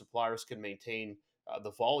than your suppliers can maintain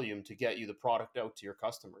the volume to get you the product out to your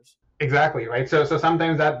customers. Exactly, right. So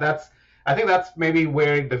sometimes that's I think that's maybe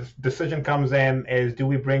where the decision comes in is, do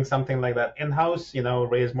we bring something like that in house,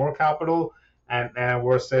 raise more capital, and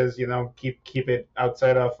versus keep it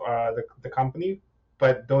outside of the company.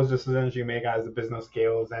 But those decisions you make as the business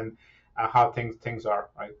scales and how things are,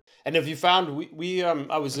 right? And if you found we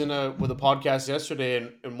I was in a with a podcast yesterday,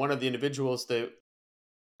 and one of the individuals that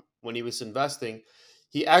when he was investing,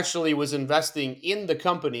 he actually was investing in the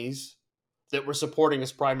companies that were supporting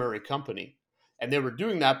his primary company. And they were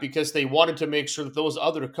doing that because they wanted to make sure that those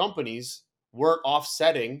other companies weren't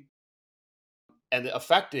offsetting and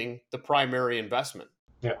affecting the primary investment.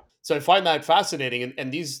 Yeah. So I find that fascinating.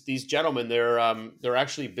 And these gentlemen, they're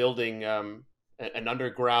actually building an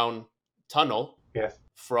underground tunnel Yes.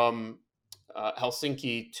 from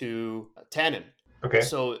Helsinki to Tannen. Okay.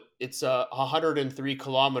 So it's a 103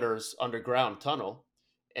 kilometers underground tunnel.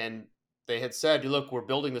 And they had said, look, we're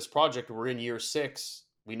building this project. We're in year 6.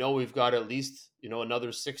 We know we've got at least,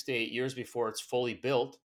 another 6 to 8 years before it's fully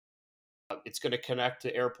built. It's going to connect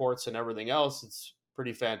to airports and everything else. It's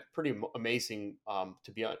pretty amazing,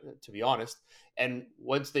 to be honest. And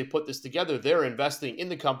once they put this together, they're investing in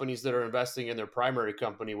the companies that are investing in their primary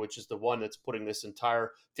company, which is the one that's putting this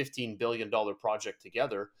entire $15 billion project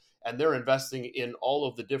together. And they're investing in all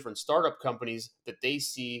of the different startup companies that they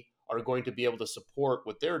see are going to be able to support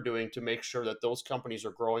what they're doing to make sure that those companies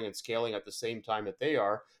are growing and scaling at the same time that they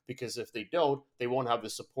are. Because if they don't, they won't have the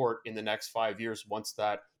support in the next 5 years once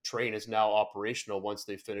that train is now operational, once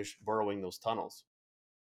they finish burrowing those tunnels.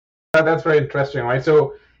 That's very interesting, right?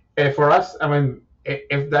 So, for us, I mean,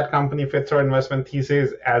 if that company fits our investment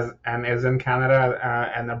thesis and is in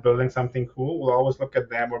Canada, and they're building something cool, we'll always look at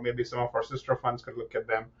them, or maybe some of our sister funds could look at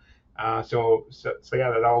them. So yeah,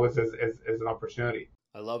 that always is an opportunity.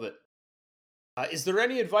 I love it. Is there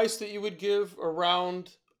any advice that you would give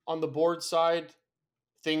around on the board side,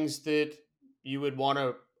 things that you would want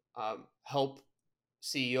to help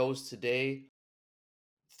CEOs today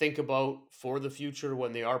think about for the future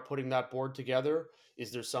when they are putting that board together?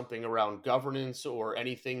 Is there something around governance or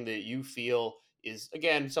anything that you feel is,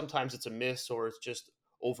 again, sometimes it's a miss or it's just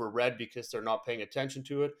overread because they're not paying attention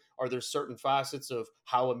to it? Are there certain facets of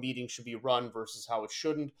how a meeting should be run versus how it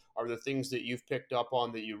shouldn't? Are there things that you've picked up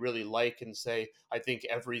on that you really like and say, I think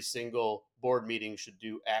every single board meeting should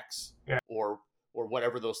do X, Yeah. or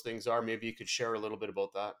whatever those things are? Maybe you could share a little bit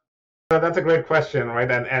about that. That's a great question,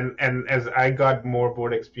 right? And as I got more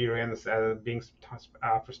board experience, being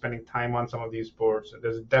for spending time on some of these boards,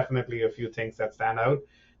 there's definitely a few things that stand out.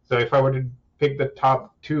 So if I were to pick the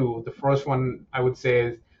top two, the first one I would say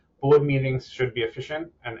is board meetings should be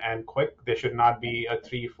efficient and quick. They should not be a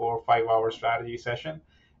 3, 4, 5 hour strategy session.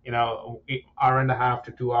 Hour and a half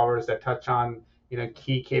to 2 hours that touch on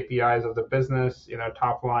key KPIs of the business,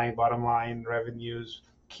 top line, bottom line, revenues,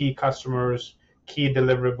 key customers, key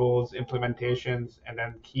deliverables, implementations, and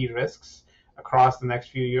then key risks across the next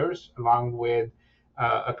few years, along with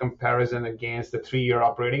a comparison against the 3 year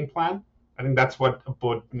operating plan. I think that's what a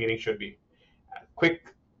board meeting should be: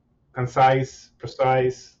 quick, concise,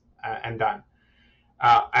 precise, and done.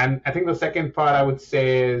 And I think the second part I would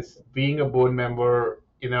say is being a board member.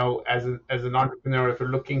 As an entrepreneur, if you're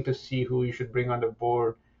looking to see who you should bring on the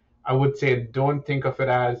board, I would say don't think of it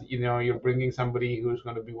as you're bringing somebody who's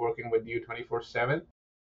going to be working with you 24/7.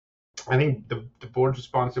 I think the board's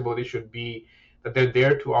responsibility should be that they're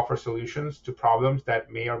there to offer solutions to problems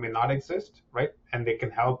that may or may not exist, right? And they can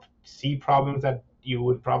help see problems that you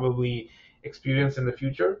would probably experience in the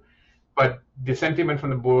future. But the sentiment from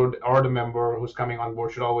the board or the member who's coming on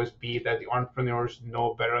board should always be that the entrepreneurs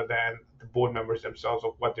know better than the board members themselves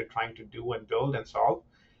of what they're trying to do and build and solve.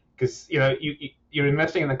 Because you're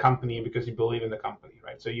investing in the company because you believe in the company,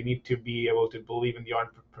 right? So you need to be able to believe in the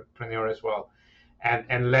entrepreneur as well,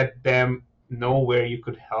 and let them know where you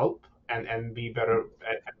could help and be better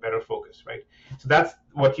and better focused, right? So that's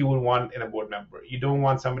what you would want in a board member. You don't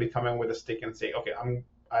want somebody coming with a stick and say, okay,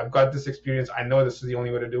 I've got this experience. I know this is the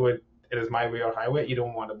only way to do it. It is my way or highway. You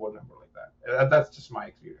don't want a board member like that. That's just my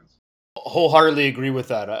experience. Wholeheartedly agree with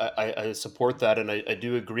that. I support that, and I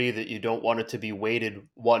do agree that you don't want it to be weighted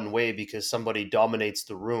one way because somebody dominates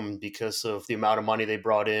the room because of the amount of money they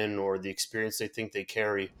brought in or the experience they think they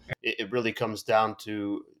carry. It really comes down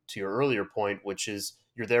to your earlier point, which is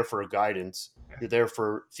you're there for guidance. You're there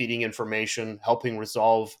for feeding information, helping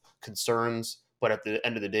resolve concerns, but at the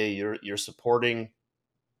end of the day, you're supporting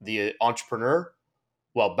the entrepreneur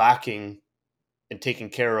while backing and taking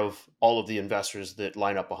care of all of the investors that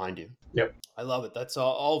line up behind you. Yep. I love it. That's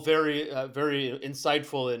all very, very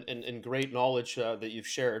insightful and great knowledge that you've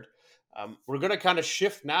shared. We're going to kind of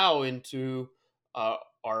shift now into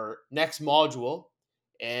our next module.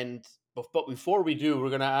 And but before we do, we're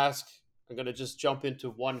going to ask, I'm going to just jump into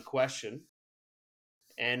one question.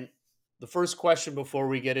 And the first question before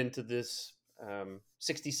we get into this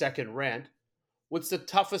 60-second rant, what's the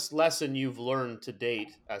toughest lesson you've learned to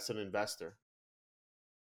date as an investor?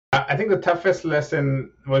 I think the toughest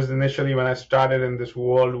lesson was initially when I started in this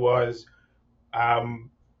world was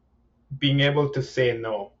um, being able to say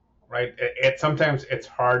no, right? Sometimes it's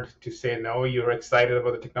hard to say no. You're excited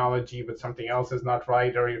about the technology, but something else is not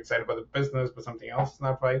right, or you're excited about the business, but something else is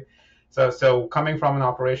not right. So coming from an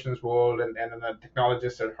operations world and a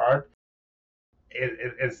technologist at heart,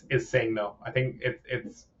 is saying no. I think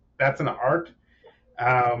it's that's an art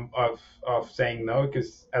of saying no,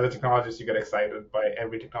 because as a technologist you get excited by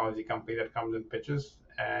every technology company that comes and pitches,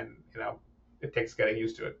 and it takes getting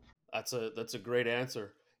used to it. That's a great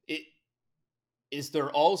answer. It is there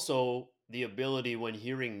also the ability when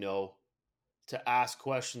hearing no to ask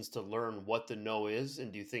questions to learn what the no is,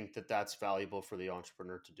 and do you think that that's valuable for the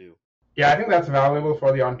entrepreneur to do? Yeah, I think that's valuable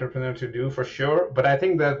for the entrepreneur to do for sure. But I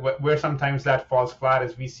think that where sometimes that falls flat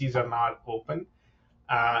is VCs are not open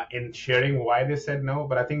in sharing why they said no.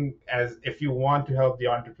 But I think as if you want to help the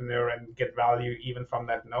entrepreneur and get value even from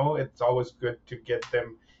that no, it's always good to get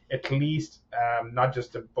them at least not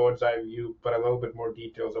just a bird's eye view, but a little bit more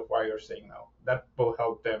details of why you're saying no. That will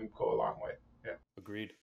help them go a long way. Yeah.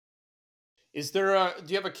 Agreed. Is there a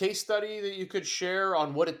do you have a case study that you could share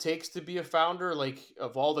on what it takes to be a founder? Like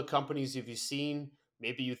of all the companies you've seen,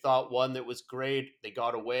 maybe you thought one that was great, they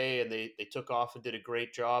got away and they took off and did a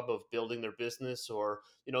great job of building their business, or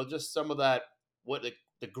just some of that what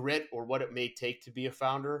the grit or what it may take to be a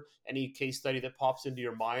founder. Any case study that pops into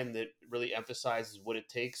your mind that really emphasizes what it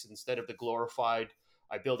takes instead of the glorified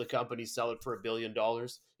I build a company, sell it for $1 billion.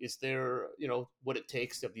 Is there, what it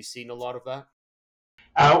takes? Have you seen a lot of that?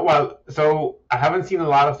 Well, so I haven't seen a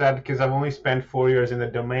lot of that because I've only spent 4 years in the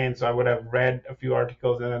domain, so I would have read a few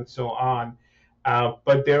articles and so on.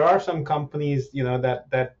 But there are some companies,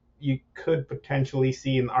 that you could potentially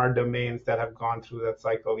see in our domains that have gone through that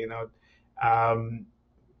cycle. Um,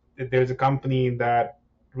 there's a company that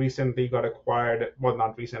recently got acquired, well,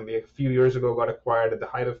 not recently, a few years ago got acquired at the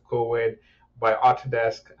height of COVID by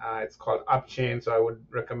Autodesk. It's called Upchain, so I would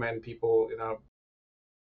recommend people,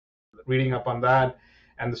 reading up on that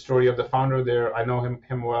and the story of the founder there. I know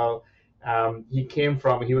him well.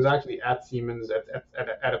 He was actually at Siemens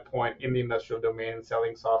at a point in the industrial domain,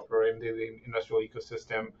 selling software into the industrial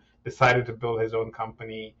ecosystem, decided to build his own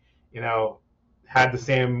company, had the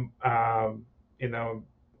same,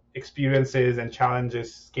 experiences and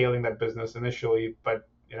challenges scaling that business initially, but,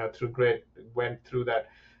 through grit, went through that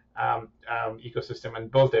ecosystem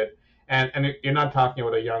and built it. And you're not talking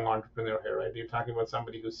about a young entrepreneur here, right? You're talking about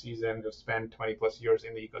somebody who's seasoned, who's spent 20 plus years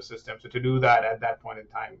in the ecosystem. So to do that at that point in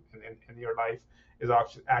time in your life is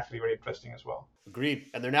actually very interesting as well. Agreed.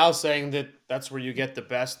 And they're now saying that that's where you get the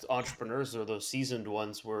best entrepreneurs or those seasoned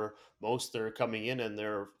ones where most are coming in and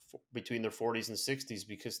they're between their 40s and 60s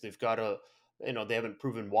because they've got they haven't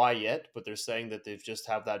proven why yet, but they're saying that they've just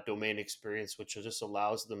have that domain experience, which just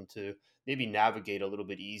allows them to maybe navigate a little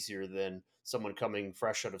bit easier than someone coming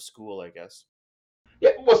fresh out of school, I guess.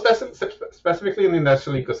 Yeah, well, specifically in the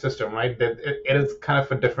industrial ecosystem, right? That it is kind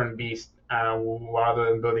of a different beast rather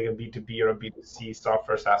than building a B2B or a B2C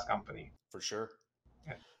software SaaS company. For sure.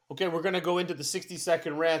 Yeah. Okay, we're going to go into the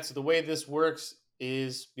 60-second rant. So the way this works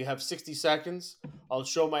is we have 60 seconds. I'll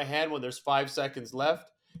show my hand when there's 5 seconds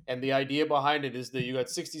left. And the idea behind it is that you got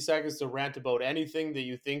 60 seconds to rant about anything that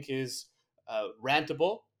you think is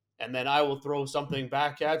rantable. And then I will throw something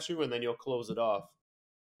back at you, and then you'll close it off.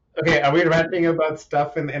 Okay, are we ranting about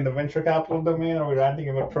stuff in the venture capital domain? Are we ranting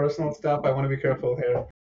about personal stuff? I want to be careful here.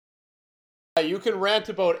 You can rant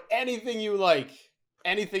about anything you like,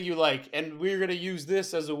 and we're going to use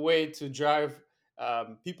this as a way to drive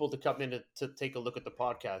people to come in to take a look at the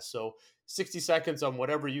podcast. So 60 seconds on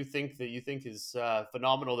whatever you think is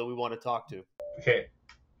phenomenal that we want to talk to. Okay.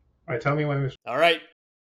 All right, tell me when. All right,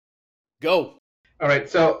 go. All right,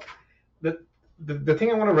 so the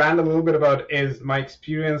thing I want to rant a little bit about is my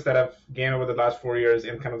experience that I've gained over the last 4 years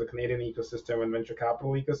in kind of the Canadian ecosystem and venture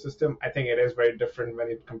capital ecosystem. I think it is very different when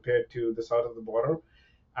it compared to the south of the border.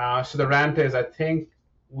 So the rant is, I think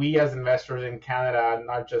we as investors in Canada,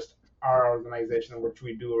 not just our organization, which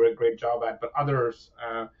we do a great job at, but others,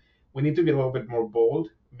 we need to be a little bit more bold,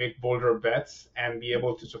 make bolder bets, and be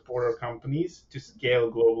able to support our companies to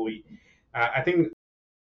scale globally. I think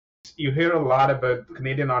you hear a lot about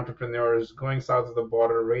Canadian entrepreneurs going south of the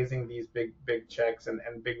border, raising these big checks and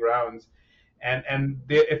big rounds, and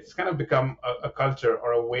it's kind of become a culture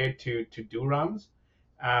or a way to do rounds,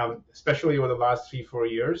 especially over the last 3-4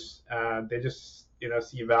 years. They just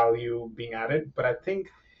see value being added, but I think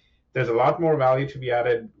there's a lot more value to be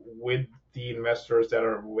added with the investors that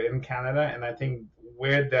are in Canada, and I think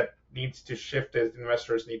where that needs to shift is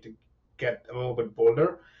investors need to get a little bit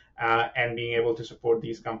bolder and being able to support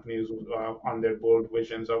these companies on their bold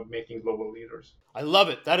visions of making global leaders. I love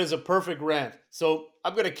it. That is a perfect rant. So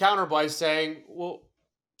I'm going to counter by saying, well,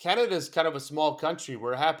 Canada is kind of a small country.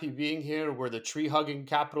 We're happy being here. We're the tree hugging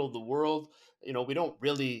capital of the world. We don't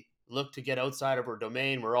really look to get outside of our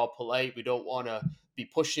domain. We're all polite. We don't want to be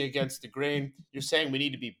pushing against the grain. You're saying we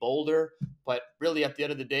need to be bolder, but really at the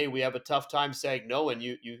end of the day, we have a tough time saying no. And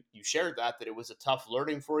you shared that it was a tough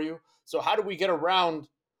learning for you. So how do we get around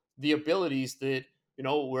the abilities that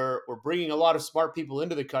we're bringing a lot of smart people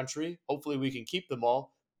into the country. Hopefully we can keep them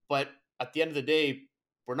all, but at the end of the day,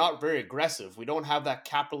 we're not very aggressive. We don't have that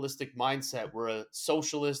capitalistic mindset. We're a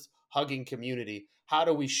socialist hugging community. How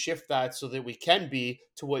do we shift that so that we can be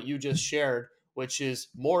to what you just shared, which is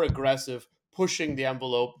more aggressive, pushing the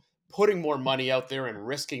envelope, putting more money out there and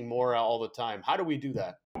risking more all the time? How do we do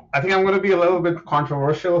that? I think I'm going to be a little bit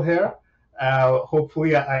controversial here.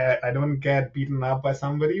 Hopefully I don't get beaten up by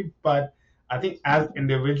somebody, but I think as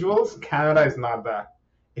individuals, Canada is not that.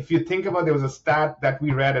 If you think about, there was a stat that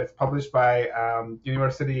we read, it's published by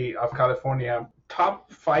University of California,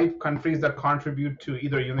 top 5 countries that contribute to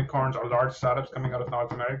either unicorns or large startups coming out of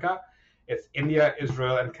North America. It's India,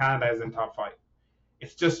 Israel, and Canada is in top 5.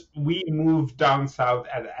 It's just we moved down south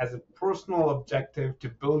as a personal objective to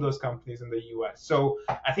build those companies in the US. So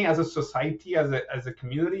I think as a society, as a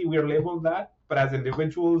community, we're labeled that. But as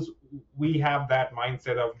individuals, we have that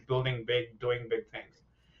mindset of building big, doing big things.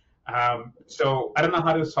 So I don't know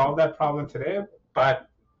how to solve that problem today, but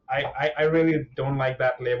I really don't like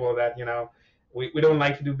that label that, we don't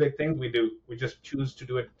like to do big things. We do. We just choose to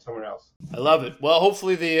do it somewhere else. I love it. Well,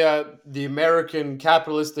 hopefully the American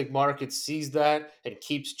capitalistic market sees that and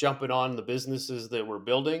keeps jumping on the businesses that we're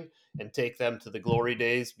building and take them to the glory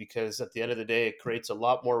days, because at the end of the day, it creates a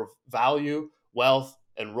lot more value, wealth,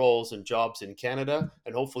 and roles and jobs in Canada.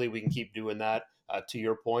 And hopefully we can keep doing that, to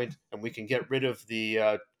your point, and we can get rid of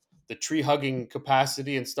the tree hugging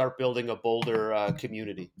capacity and start building a bolder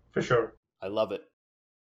community. For sure. I love it.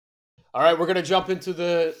 All right, we're going to jump into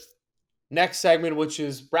the next segment, which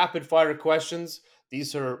is rapid fire questions.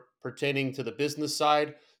 These are pertaining to the business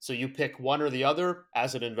side. So you pick one or the other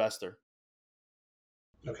as an investor.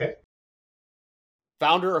 Okay.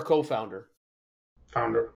 Founder or co-founder?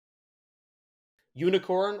 Founder.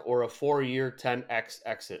 Unicorn or a 4-year 10x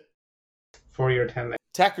exit? 4-year 10x.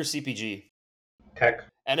 Tech or CPG? Tech.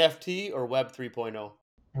 NFT or Web 3.0?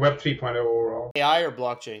 Web 3.0 overall. AI or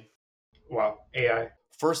blockchain? Well, AI.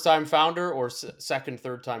 First time founder or second,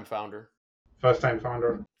 third time founder? First time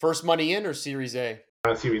founder. First money in or Series A?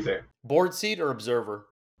 Series A. Board seat or observer?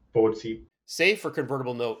 Board seat. Safe or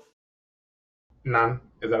convertible note? None.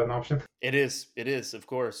 Is that an option? It is. It is, of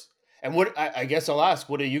course. And what I guess I'll ask,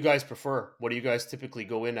 what do you guys prefer? What do you guys typically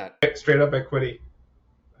go in at? Straight up equity.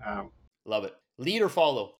 Love it. Lead or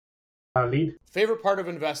follow? Lead. Favorite part of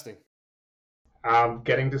investing?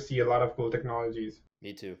 Getting to see a lot of cool technologies.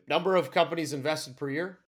 Me too. Number of companies invested per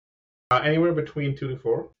year? Anywhere between 2 to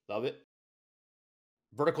 4. Love it.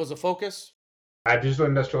 Verticals of focus? Digital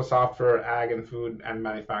industrial software, ag and food, and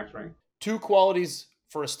manufacturing. 2 qualities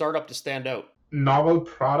for a startup to stand out? novel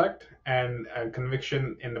product and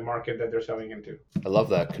conviction in the market that they're selling into. I love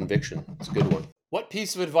that conviction. It's a good one. What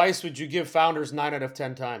piece of advice would you give founders 9 out of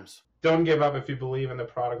 10 times? Don't give up if you believe in the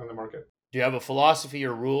product and the market. Do you have a philosophy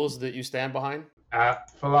or rules that you stand behind?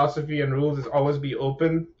 Philosophy and rules is always be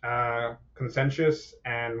open, conscientious,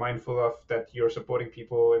 and mindful of that you're supporting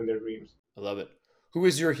people in their dreams. I love it. Who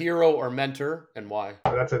is your hero or mentor and why?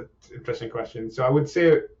 That's an interesting question. So I would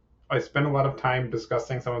say I spend a lot of time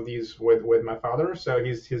discussing some of these with my father. So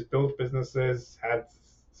he's built businesses, had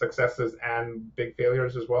successes and big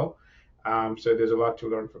failures as well. So there's a lot to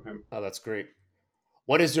learn from him. Oh, that's great.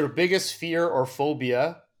 What is your biggest fear or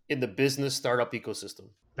phobia in the business startup ecosystem?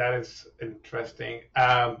 That is interesting.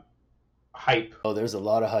 Hype. Oh, there's a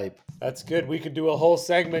lot of hype. That's good. We could do a whole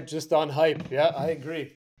segment just on hype. Yeah, I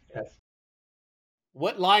agree. Yes.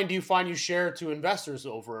 What line do you find you share to investors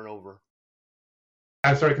over and over?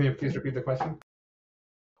 I'm sorry, can you please repeat the question?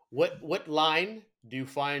 What line do you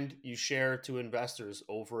find you share to investors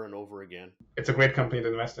over and over again? It's a great company to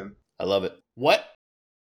invest in. I love it. What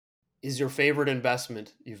is your favorite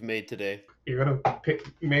investment you've made today? You're gonna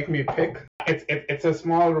make me pick. It's a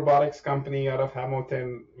small robotics company out of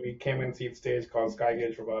Hamilton. We came in seed stage called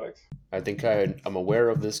Skygauge Robotics. I think I'm aware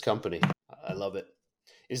of this company. I love it.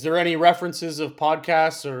 Is there any references of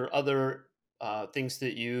podcasts or other things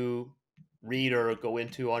that you read or go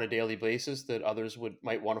into on a daily basis that others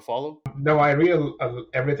might want to follow? No, I read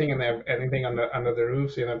everything and anything under the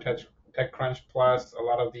roof. So, TechCrunch Plus, a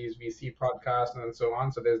lot of these VC podcasts and so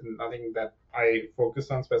on. So there's nothing that I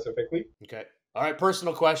focus on specifically. Okay. All right.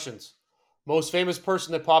 Personal questions. Most famous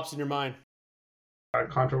person that pops in your mind?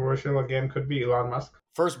 Controversial again could be Elon Musk.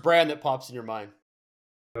 First brand that pops in your mind?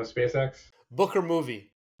 SpaceX. Book or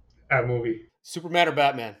movie? Movie. Superman or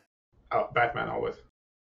Batman? Oh, Batman always.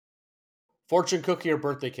 Fortune cookie or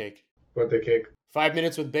birthday cake? Birthday cake. 5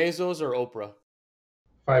 minutes with Bezos or Oprah?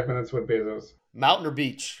 5 minutes with Bezos. Mountain or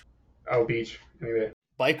beach? Oh, beach. Anyway.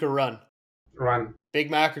 Bike or run? Run. Big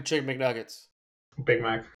Mac or Chicken McNuggets? Big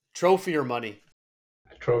Mac. Trophy or money?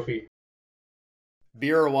 Trophy.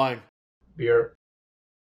 Beer or wine? Beer.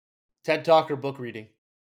 TED Talk or book reading?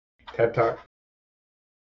 TED Talk.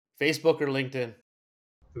 Facebook or LinkedIn?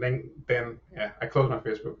 LinkedIn. Yeah, I closed my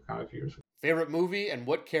Facebook account a few years ago. Favorite movie and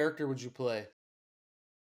what character would you play?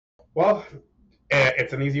 Well,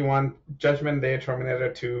 it's an easy one. Judgment Day,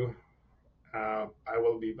 Terminator 2. I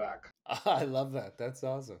will be back. I love that. That's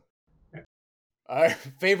awesome. Yeah. All right.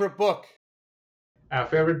 Favorite book?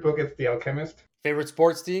 Favorite book is The Alchemist. Favorite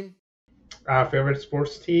sports team? Favorite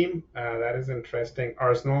sports team? That is interesting.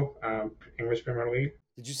 Arsenal, English Premier League.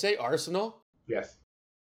 Did you say Arsenal? Yes.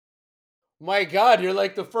 My God, you're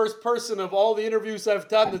like the first person of all the interviews I've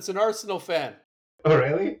done that's an Arsenal fan. Oh,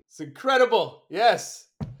 really? It's incredible. Yes.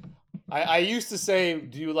 I used to say,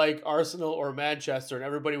 do you like Arsenal or Manchester? And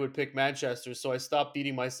everybody would pick Manchester. So I stopped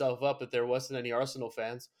beating myself up that there wasn't any Arsenal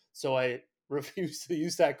fans. So I refused to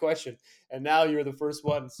use that question. And now you're the first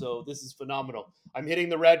one. So this is phenomenal. I'm hitting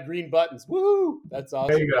the red, green buttons. Woo! That's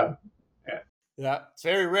awesome. There you go. Yeah, it's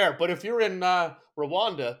very rare. But if you're in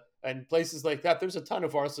Rwanda and places like that, there's a ton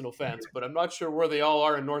of Arsenal fans. But I'm not sure where they all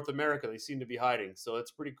are in North America. They seem to be hiding. So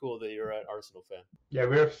it's pretty cool that you're an Arsenal fan. Yeah,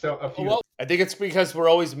 we're still a few. Oh, well, I think it's because we're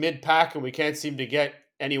always mid-pack and we can't seem to get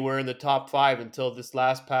anywhere in the top 5 until this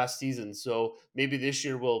past season. So maybe this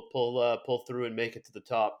year we'll pull through and make it to the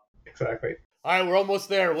top. Exactly. All right, we're almost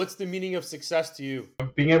there. What's the meaning of success to you?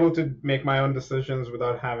 Being able to make my own decisions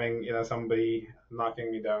without having somebody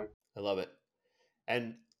knocking me down. I love it.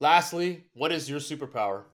 And lastly, what is your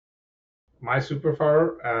superpower? My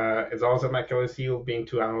superpower is also my Achilles heel, being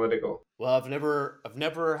too analytical. Well, I've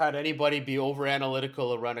never had anybody be over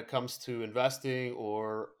analytical when it comes to investing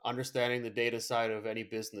or understanding the data side of any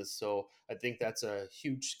business. So I think that's a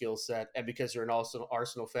huge skill set. And because you're an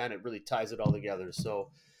Arsenal fan, it really ties it all together.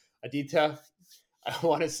 So Aditya, I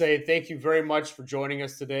want to say thank you very much for joining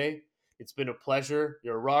us today. It's been a pleasure.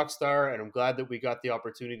 You're a rock star, and I'm glad that we got the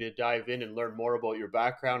opportunity to dive in and learn more about your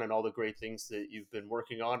background and all the great things that you've been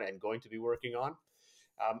working on and going to be working on.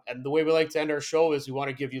 And the way we like to end our show is we want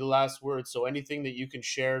to give you the last word. So anything that you can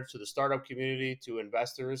share to the startup community, to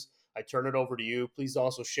investors, I turn it over to you. Please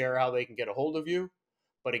also share how they can get a hold of you.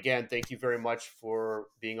 But again, thank you very much for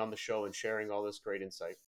being on the show and sharing all this great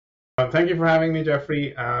insight. Thank you for having me,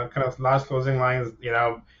 Jeffrey. Kind of last closing lines,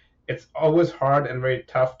 it's always hard and very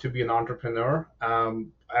tough to be an entrepreneur.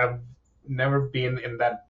 I've never been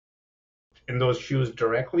in those shoes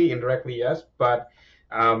directly, indirectly, yes, but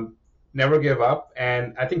never give up.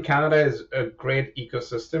 And I think Canada is a great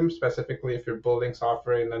ecosystem, specifically if you're building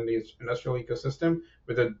software in the industrial ecosystem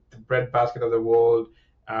with the breadbasket of the world.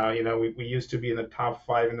 We used to be in the top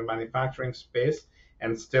 5 in the manufacturing space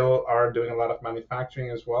and still are doing a lot of manufacturing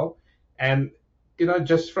as well. And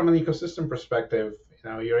just from an ecosystem perspective,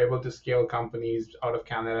 you're able to scale companies out of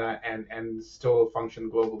Canada and still function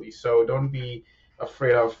globally. So don't be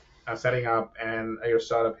afraid of setting up and your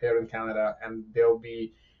startup here in Canada, and there'll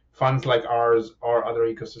be funds like ours or other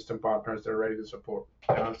ecosystem partners that are ready to support.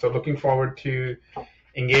 So looking forward to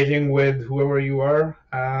engaging with whoever you are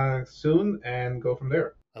soon and go from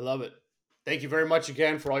there. I love it. Thank you very much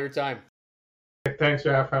again for all your time. Thanks,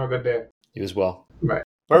 Jeff. Have a good day. You as well. Bye.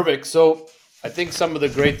 Perfect. So I think some of the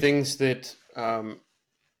great things that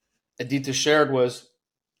Aditya shared was,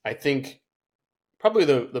 I think, probably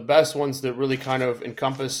the best ones that really kind of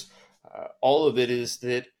encompass all of it is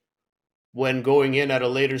that when going in at a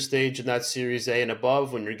later stage in that Series A and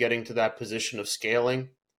above, when you're getting to that position of scaling,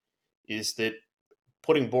 is that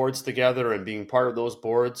putting boards together and being part of those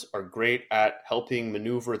boards are great at helping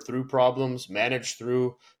maneuver through problems, manage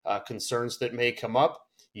through concerns that may come up,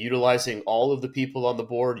 utilizing all of the people on the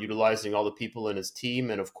board, utilizing all the people in his team,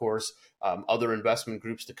 and of course, other investment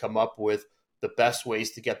groups to come up with the best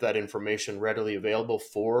ways to get that information readily available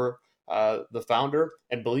for the founder,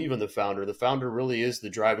 and believe in the founder. The founder really is the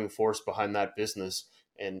driving force behind that business.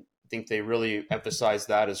 And I think they really emphasize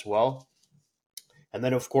that as well. And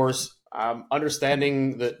then, of course,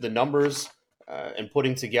 understanding the numbers and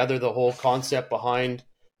putting together the whole concept behind,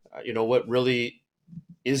 what really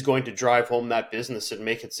is going to drive home that business and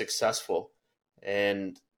make it successful.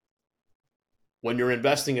 And when you're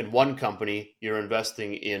investing in one company, you're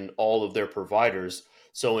investing in all of their providers.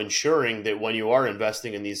 So ensuring that when you are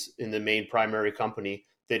investing in the main primary company,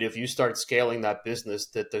 that if you start scaling that business,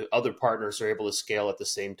 that the other partners are able to scale at the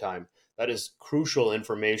same time. That is crucial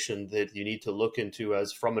information that you need to look into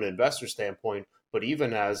as from an investor standpoint, but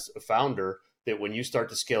even as a founder, that when you start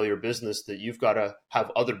to scale your business, that you've got to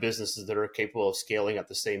have other businesses that are capable of scaling at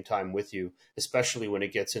the same time with you, especially when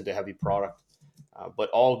it gets into heavy product.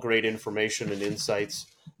 But all great information and insights.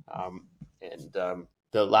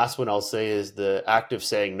 The last one I'll say is the active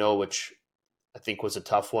saying no, which I think was a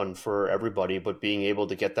tough one for everybody, but being able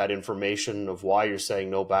to get that information of why you're saying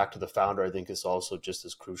no back to the founder, I think is also just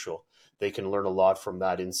as crucial. They can learn a lot from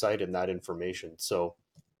that insight and that information. So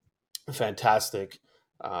fantastic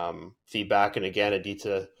feedback. And again,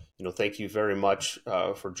 Aditya, thank you very much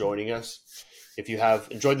for joining us. If you have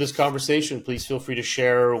enjoyed this conversation, please feel free to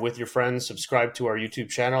share with your friends, subscribe to our YouTube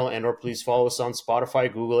channel, and or please follow us on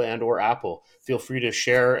Spotify, Google, and or Apple. Feel free to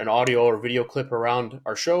share an audio or video clip around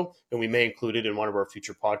our show, and we may include it in one of our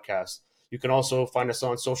future podcasts. You can also find us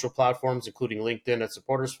on social platforms, including LinkedIn at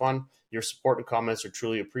Supporters Fund. Your support and comments are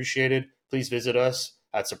truly appreciated. Please visit us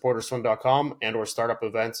at supportersfund.com and or startup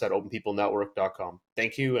events at openpeoplenetwork.com.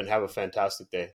 Thank you and have a fantastic day.